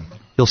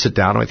 He'll sit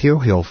down with you.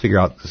 He'll figure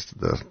out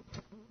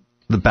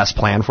the best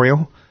plan for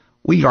you.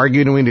 We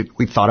argued and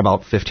we thought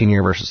about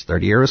 15-year versus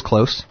 30-year. It was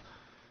close.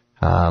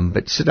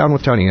 But sit down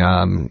with Tony.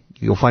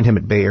 You'll find him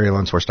at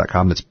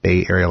BayAreaLoanSource.com. That's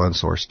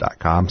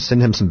BayAreaLoanSource.com.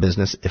 Send him some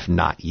business. If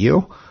not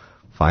you,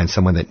 find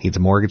someone that needs a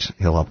mortgage.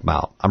 He'll help them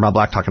out. I'm Rob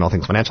Black, talking all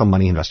things financial,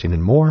 money, investing,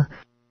 and more.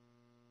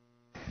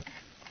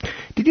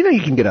 Did you know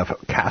you can get a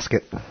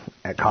casket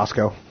at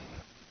Costco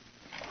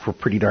for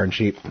pretty darn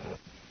cheap?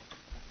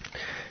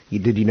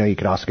 Did you know you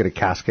could also get a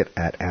casket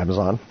at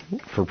Amazon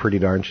for pretty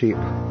darn cheap?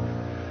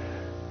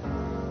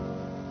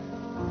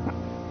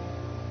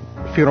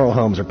 Funeral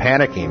homes are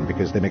panicking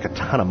because they make a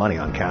ton of money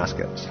on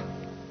caskets.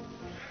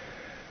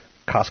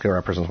 Costco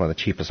represents one of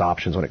the cheapest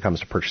options when it comes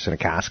to purchasing a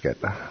casket.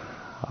 You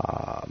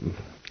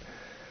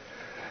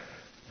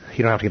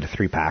don't have to get a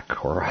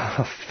 3-pack or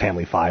a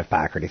family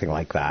 5-pack or anything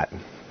like that.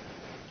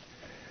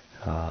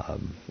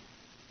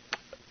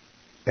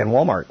 And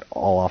Walmart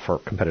all offer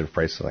competitive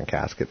prices on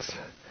caskets.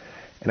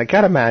 And I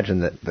can't imagine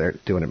that they're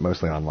doing it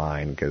mostly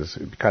online, because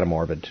it would be kind of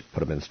morbid to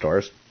put them in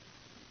stores.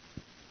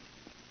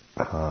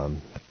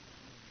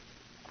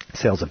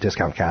 Sales of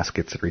discount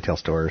caskets at retail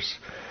stores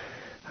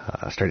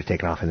started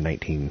taking off in the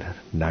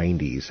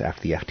 1990s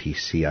after the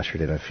FTC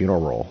ushered in a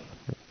funeral rule,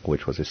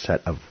 which was a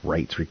set of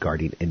rights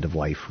regarding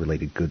end-of-life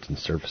related goods and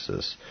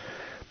services.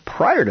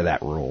 Prior to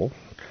that rule,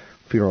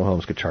 funeral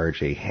homes could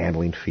charge a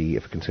handling fee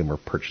if a consumer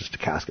purchased a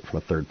casket from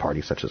a third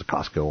party, such as a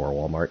Costco or a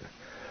Walmart.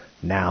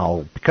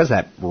 Now, because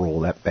that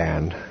rule, that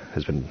ban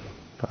has been,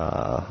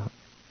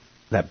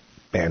 that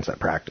bans that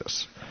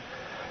practice.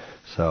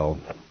 So,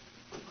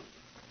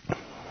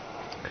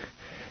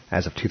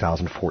 as of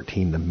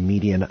 2014, the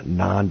median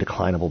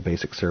non-declinable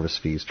basic service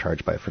fees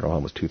charged by a funeral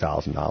home was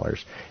 $2,000.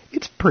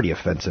 It's pretty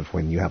offensive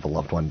when you have a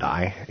loved one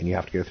die and you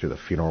have to go through the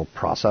funeral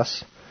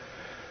process.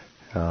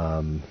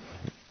 And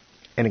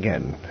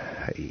again,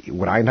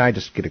 when I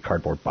just get a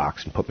cardboard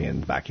box and put me in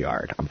the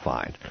backyard, I'm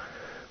fine.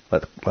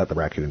 Let the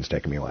raccoons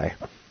take me away.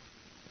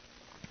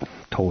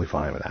 Totally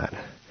fine with that.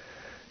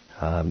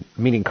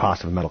 Median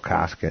cost of a metal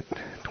casket,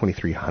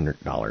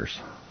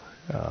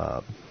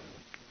 $2,300.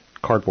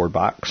 Cardboard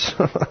box.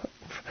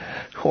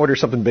 Order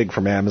something big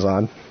from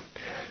Amazon.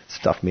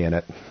 Stuff me in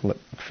it.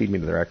 Feed me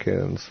to the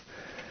raccoons.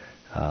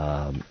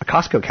 A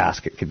Costco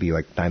casket could be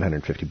like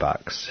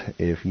 $950.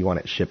 If you want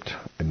it shipped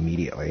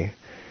immediately,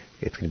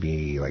 it's going to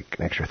be like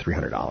an extra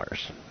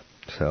 $300.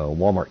 So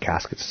Walmart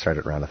caskets start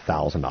at around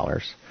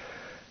 $1,000.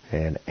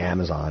 And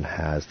Amazon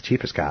has the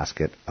cheapest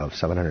casket of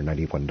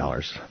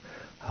 $791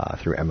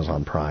 through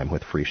Amazon Prime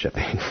with free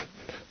shipping.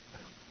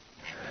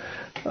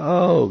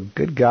 Oh,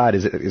 good God.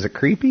 Is it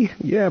creepy?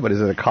 Yeah, but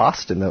is it a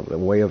cost and a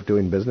way of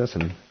doing business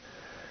and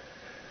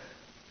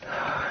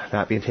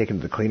not being taken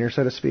to the cleaner,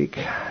 so to speak?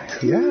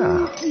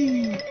 Yeah.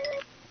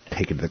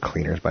 Taken to the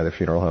cleaners by the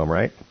funeral home,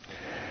 right?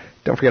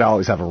 Don't forget, I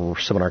always have a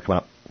seminar coming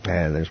up,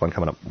 and there's one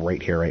coming up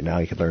right here, right now.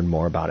 You can learn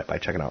more about it by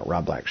checking out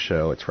Rob Black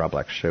Show. It's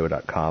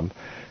robblackshow.com.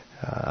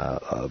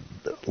 A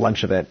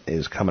lunch event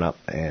is coming up,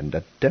 and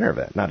a dinner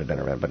event, not a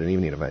dinner event, but an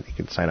evening event. You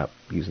can sign up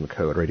using the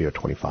code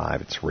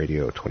Radio25. It's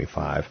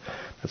Radio25.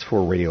 That's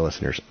for radio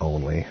listeners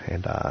only.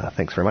 And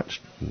thanks very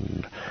much.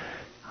 And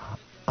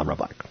I'm Rob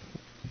Black.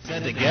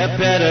 Said to get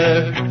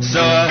better, so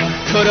I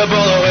put a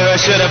bullet where I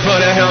should have put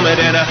a helmet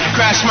in. I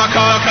crashed my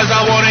car because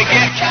I want to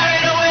get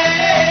carried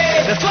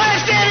away. That's why I'm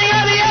standing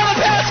on the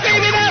overpass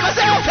screaming at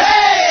myself,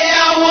 hey,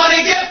 I want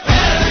to get better.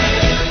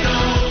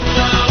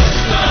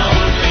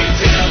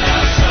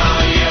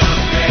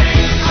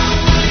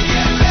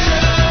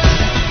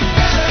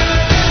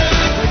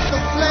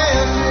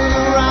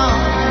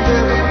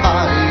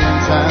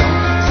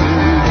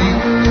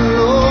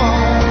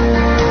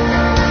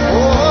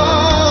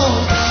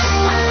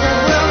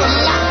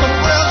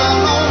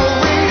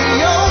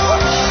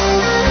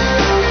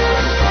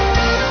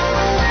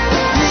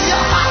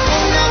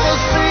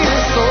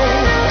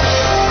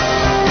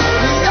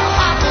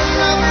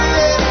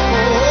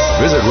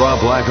 Visit Rob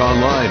Black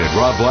online at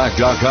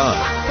robblack.com.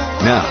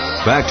 Now,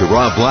 back to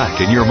Rob Black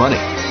and Your Money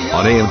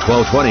on AM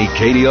 1220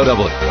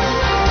 KDOW.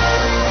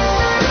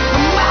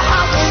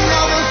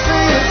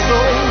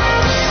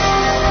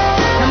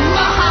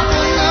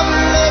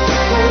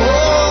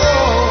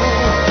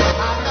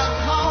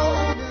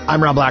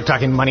 I'm Rob Black,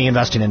 talking money,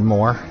 investing, and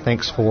more.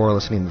 Thanks for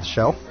listening to the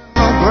show.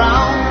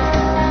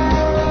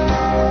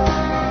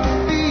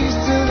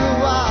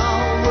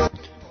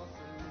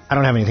 I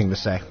don't have anything to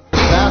say.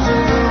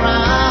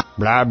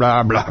 Blah,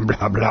 blah, blah,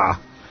 blah, blah.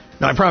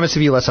 No, I promise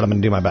if you listen, I'm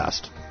going to do my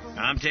best.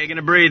 I'm taking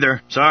a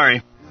breather.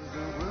 Sorry.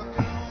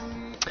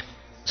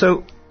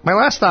 So, my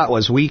last thought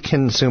was we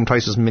consume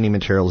twice as many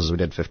materials as we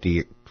did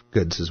 50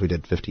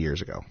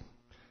 years ago.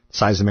 The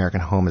size of the American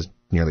home has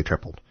nearly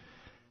tripled.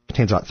 It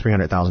contains about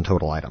 300,000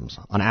 total items.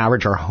 On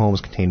average, our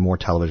homes contain more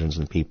televisions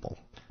than people.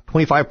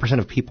 25%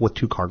 of people with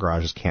two-car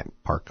garages can't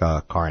park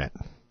a car in it.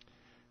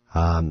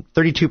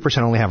 32%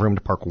 only have room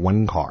to park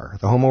one car.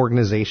 The home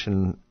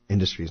organization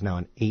industry is now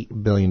an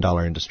 $8 billion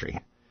industry,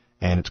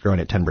 and it's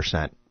growing at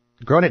 10%.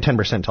 Growing at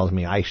 10% tells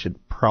me I should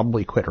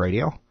probably quit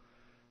radio,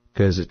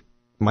 because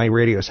my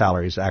radio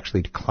salary is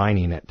actually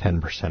declining at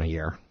 10% a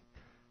year,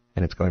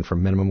 and it's going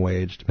from minimum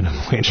wage to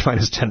minimum wage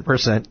minus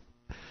 10%,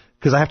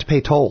 because I have to pay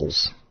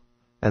tolls,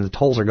 and the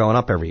tolls are going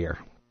up every year.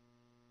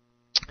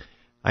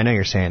 I know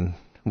you're saying,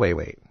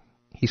 wait,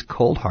 he's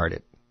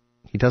cold-hearted.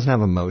 He doesn't have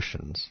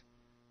emotions.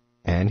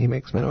 And he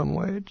makes minimum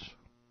wage?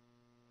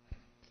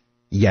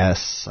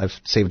 Yes, I've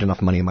saved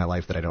enough money in my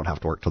life that I don't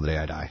have to work till the day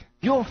I die.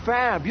 You're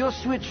fab. You're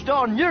switched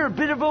on. You're a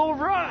bit of all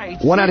right.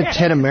 1 out of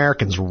 10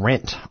 Americans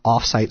rent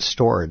off-site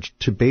storage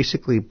to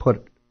basically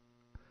put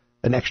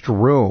an extra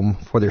room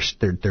for their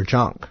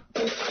junk.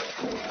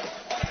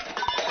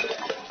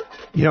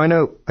 You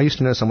know, I used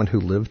to know someone who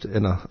lived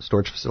in a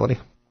storage facility.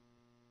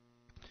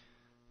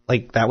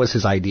 Like, that was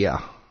his idea,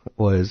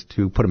 was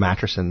to put a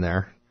mattress in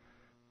there.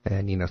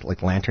 And,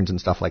 like lanterns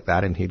and stuff like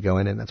that, and he'd go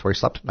in, and that's where he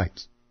slept at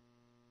nights.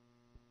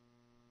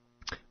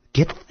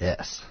 Get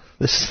this.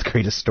 This is the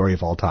greatest story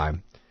of all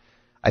time.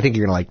 I think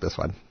you're going to like this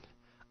one.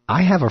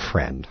 I have a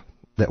friend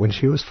that when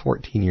she was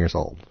 14 years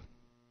old,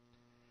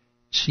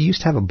 she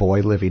used to have a boy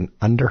living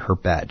under her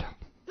bed.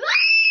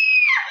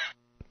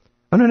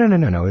 Oh,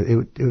 no.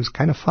 It was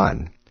kind of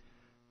fun.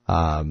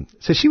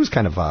 So she was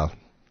kind of I'm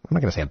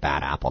not going to say a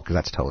bad apple, because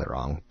that's totally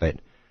wrong, but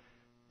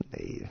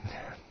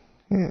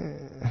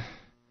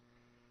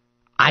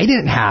I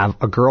didn't have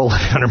a girl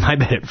living under my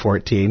bed at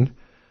 14.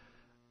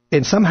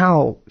 And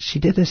somehow she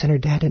did this and her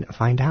dad didn't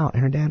find out.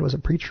 And her dad was a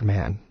preacher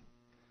man.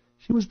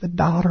 She was the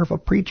daughter of a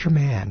preacher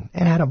man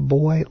and had a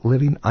boy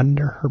living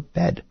under her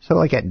bed. So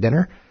like at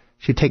dinner,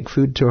 she'd take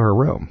food to her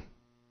room.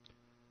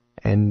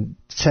 And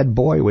said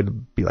boy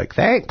would be like,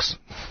 thanks.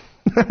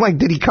 I'm like,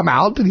 did he come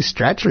out? Did he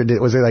stretch? Or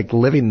was he like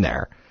living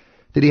there?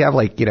 Did he have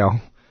like,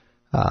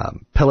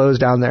 pillows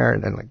down there?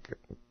 And like,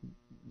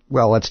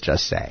 well, let's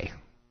just say.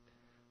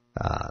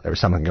 There was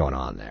something going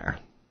on there.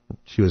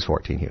 She was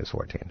 14, he was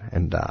 14.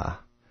 And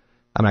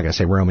I'm not going to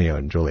say Romeo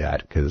and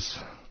Juliet, because,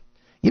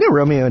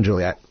 Romeo and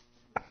Juliet,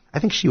 I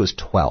think she was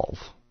 12,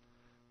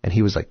 and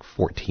he was like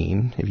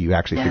 14, if you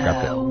actually figure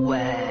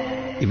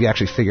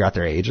out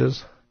their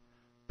ages.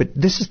 But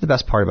this is the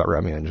best part about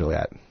Romeo and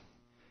Juliet.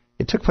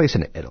 It took place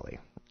in Italy.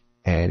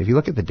 And if you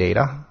look at the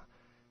data,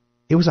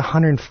 it was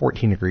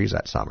 114 degrees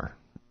that summer.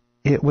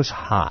 It was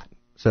hot.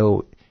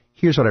 So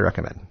here's what I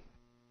recommend.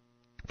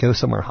 Go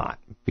somewhere hot,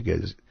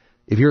 because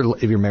if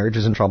your marriage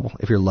is in trouble,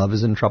 if your love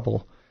is in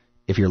trouble,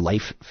 if your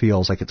life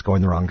feels like it's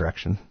going the wrong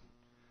direction,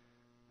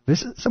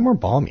 visit somewhere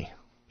balmy,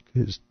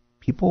 because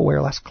people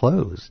wear less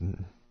clothes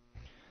and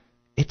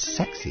it's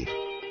sexy.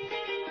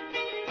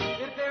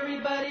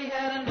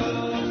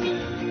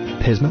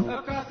 Pismo?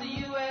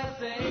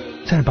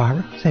 Santa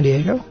Barbara? San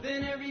Diego?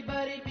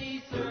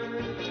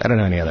 I don't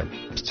know any other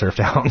surf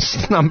towns.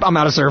 I'm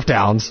out of surf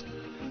towns.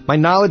 My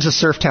knowledge of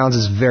surf towns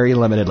is very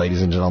limited,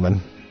 ladies and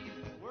gentlemen.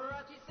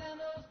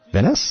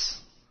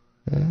 Venice?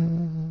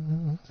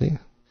 See.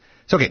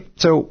 So, okay,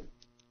 so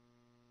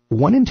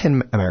 1 in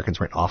 10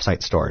 Americans were in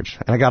off-site storage.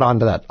 And I got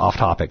onto that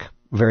off-topic,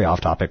 very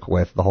off-topic,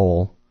 with the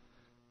whole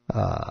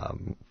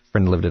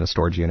friend lived in a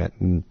storage unit,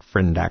 and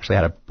friend actually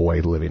had a boy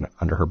living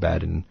under her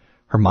bed, and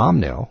her mom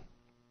knew,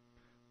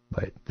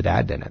 but the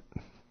dad didn't.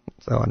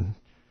 So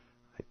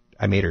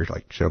I made her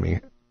like show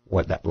me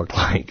what that looked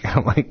like.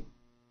 I'm like,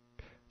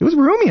 it was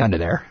roomy under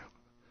there.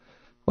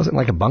 It wasn't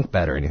like a bunk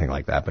bed or anything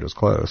like that, but it was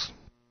close.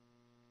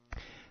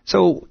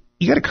 So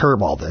you got to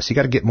curb all this. You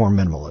got to get more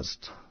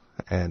minimalist.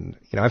 And,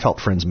 you know, I've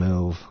helped friends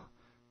move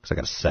because I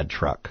got a SED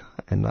truck.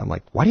 And I'm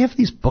like, why do you have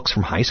these books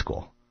from high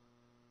school?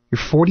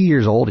 You're 40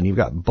 years old and you've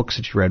got books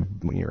that you read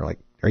when you're like,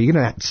 are you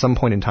going to at some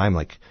point in time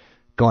like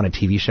go on a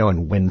TV show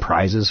and win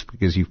prizes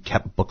because you've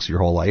kept books your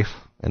whole life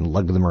and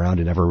lugged them around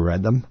and never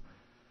read them?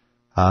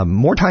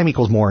 More time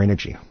equals more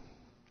energy.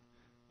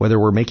 Whether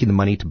we're making the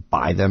money to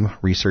buy them,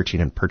 researching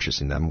and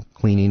purchasing them,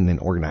 cleaning and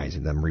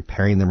organizing them,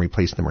 repairing them,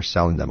 replacing them, or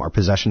selling them, our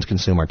possessions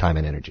consume our time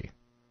and energy.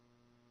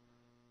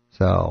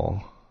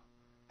 So,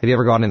 have you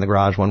ever gone in the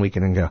garage one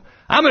weekend and go,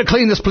 I'm going to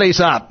clean this place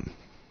up?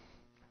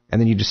 And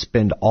then you just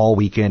spend all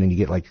weekend and you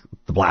get like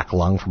the black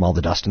lung from all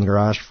the dust in the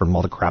garage, from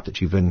all the crap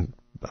that you've been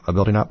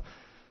building up.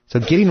 So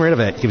getting rid of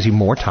it gives you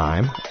more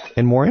time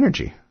and more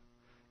energy.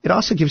 It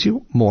also gives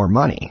you more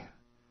money.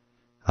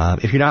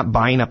 If you're not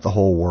buying up the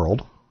whole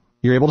world,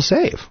 you're able to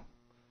save.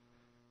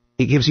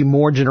 It gives you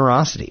more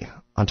generosity.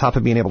 On top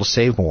of being able to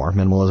save more,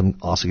 minimalism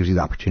also gives you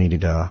the opportunity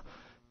to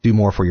do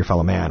more for your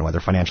fellow man, whether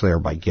financially or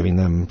by giving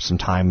them some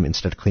time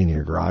instead of cleaning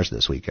your garage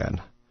this weekend.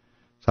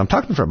 So I'm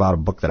talking about a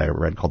book that I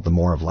read called The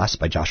More of Less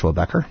by Joshua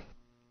Becker.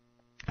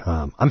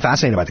 I'm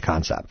fascinated by the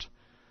concept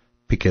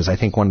because I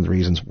think one of the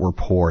reasons we're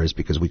poor is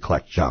because we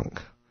collect junk.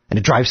 And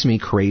it drives me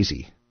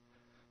crazy.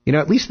 You know,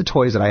 at least the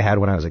toys that I had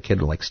when I was a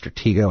kid, like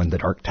Stratego and the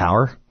Dark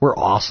Tower, were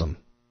awesome.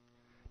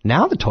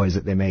 Now the toys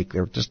that they make,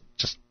 they're just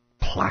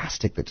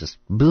plastic that just...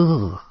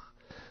 Bleh,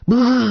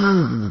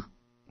 bleh.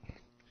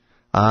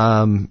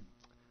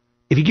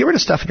 If you get rid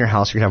of stuff in your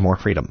house, you're going to have more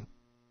freedom.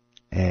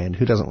 And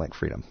who doesn't like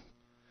freedom?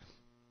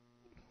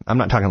 I'm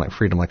not talking like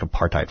freedom like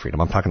apartheid freedom.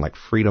 I'm talking like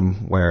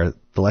freedom where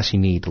the less you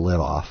need to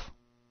live off,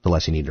 the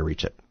less you need to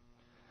reach it.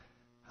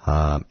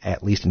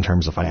 At least in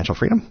terms of financial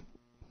freedom.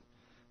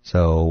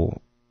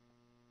 So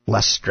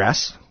less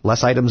stress,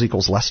 less items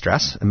equals less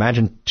stress.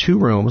 Imagine 2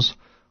 rooms,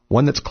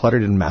 one that's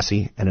cluttered and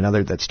messy and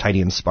another that's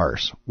tidy and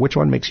sparse. Which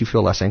one makes you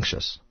feel less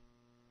anxious?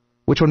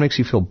 Which one makes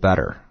you feel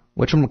better?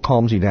 Which one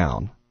calms you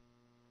down?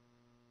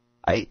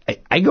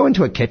 I go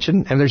into a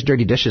kitchen and there's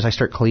dirty dishes. I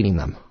start cleaning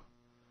them.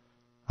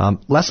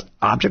 Less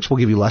objects will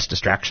give you less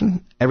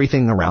distraction.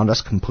 Everything around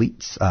us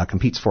competes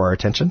for our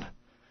attention.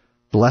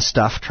 The less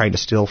stuff trying to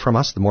steal from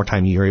us, the more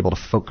time you're able to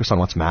focus on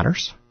what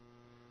matters.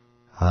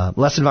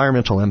 Less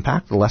environmental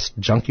impact. The less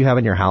junk you have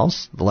in your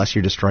house, the less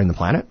you're destroying the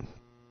planet.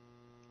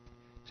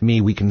 To me,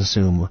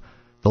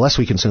 the less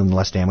we consume, the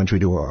less damage we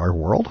do to our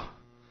world.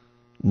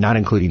 Not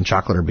including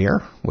chocolate or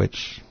beer,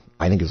 which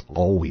I think is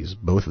always,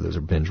 both of those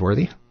are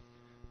binge-worthy.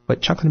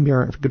 But chocolate and beer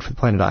aren't good for the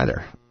planet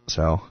either.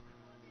 So,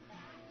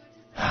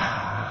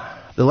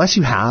 the less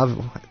you have,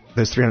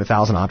 those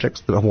 300,000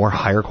 objects, the more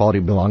higher quality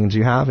belongings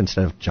you have.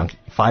 Instead of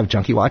 5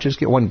 junky watches,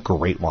 get 1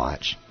 great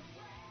watch.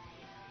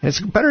 And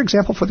it's a better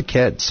example for the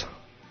kids.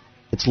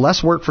 It's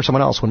less work for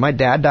someone else. When my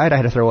dad died, I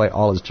had to throw away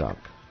all his junk.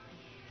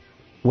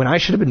 When I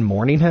should have been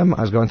mourning him,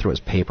 I was going through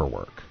his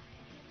paperwork.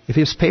 If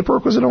his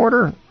paperwork was in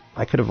order,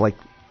 I could have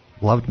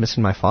loved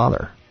missing my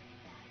father.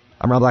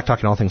 I'm Rob Black,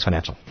 talking all things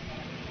financial.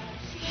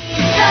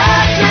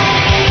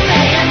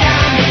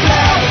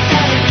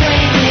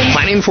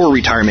 Planning for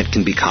retirement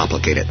can be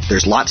complicated.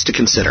 There's lots to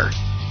consider.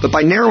 But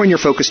by narrowing your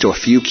focus to a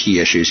few key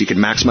issues, you can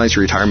maximize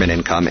your retirement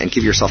income and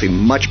give yourself a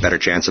much better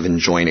chance of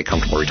enjoying a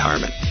comfortable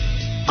retirement.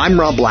 I'm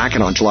Rob Black,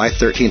 and on July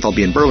 13th, I'll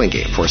be in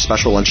Burlingame for a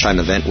special lunchtime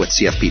event with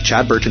CFP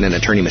Chad Burton and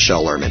attorney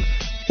Michelle Lerman.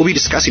 We'll be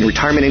discussing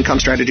retirement income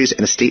strategies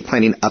and estate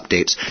planning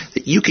updates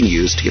that you can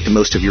use to get the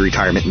most of your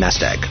retirement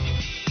nest egg.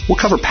 We'll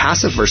cover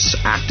passive versus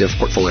active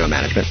portfolio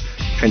management,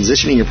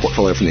 transitioning your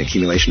portfolio from the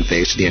accumulation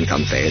phase to the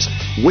income phase,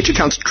 which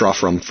accounts to draw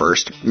from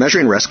first,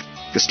 measuring risk,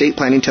 estate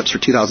planning tips for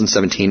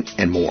 2017,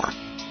 and more.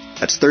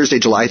 That's Thursday,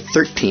 July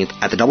 13th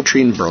at the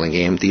Doubletree in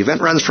Burlingame. The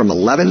event runs from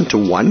 11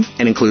 to 1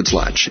 and includes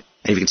lunch.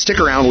 And if you can stick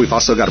around, we've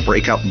also got a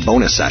breakout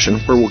bonus session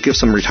where we'll give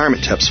some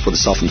retirement tips for the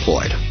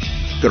self-employed.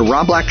 Go to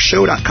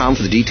robblackshow.com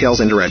for the details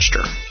and to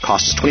register.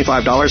 Cost is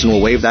 $25 and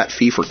we'll waive that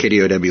fee for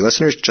KDOW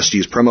listeners. Just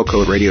use promo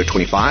code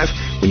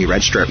radio25 when you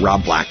register at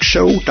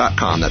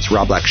robblackshow.com. That's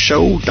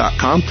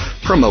robblackshow.com,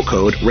 promo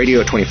code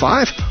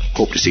radio25.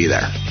 Hope to see you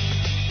there.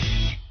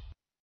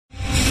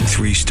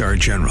 3-star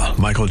General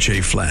Michael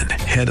J. Flynn,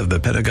 head of the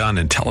Pentagon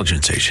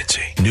Intelligence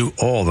Agency, knew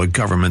all the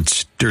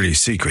government's dirty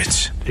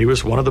secrets. He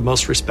was one of the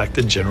most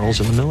respected generals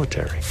in the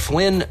military.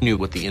 Flynn knew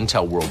what the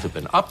intel world had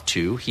been up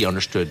to. He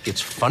understood its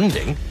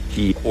funding.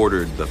 He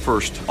ordered the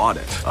first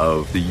audit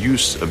of the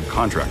use of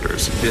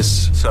contractors.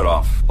 This set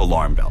off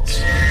alarm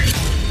bells.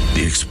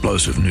 The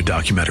explosive new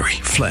documentary,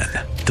 Flynn,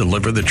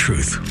 Deliver the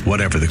Truth,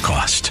 Whatever the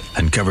Cost,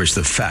 uncovers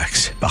the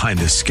facts behind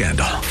this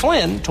scandal.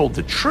 Flynn told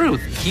the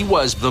truth. He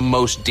was the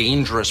most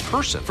dangerous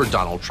person for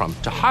Donald Trump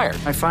to hire.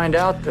 I find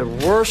out the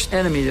worst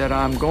enemy that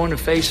I'm going to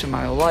face in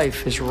my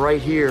life is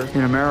right here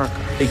in America.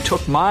 They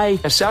took my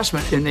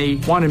assessment and they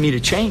wanted me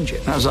to change it.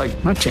 And I was like,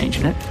 I'm not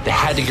changing it. They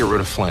had to get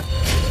rid of Flynn.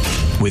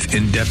 With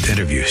in-depth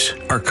interviews,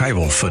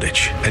 archival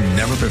footage, and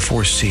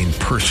never-before-seen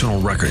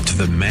personal records of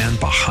the man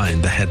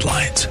behind the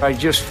headlines. I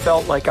just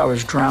felt like I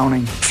was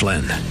drowning.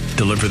 Flynn,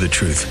 Deliver the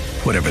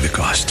Truth, Whatever the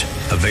Cost.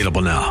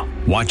 Available now.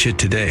 Watch it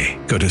today.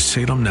 Go to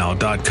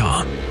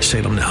salemnow.com.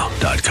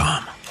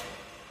 salemnow.com.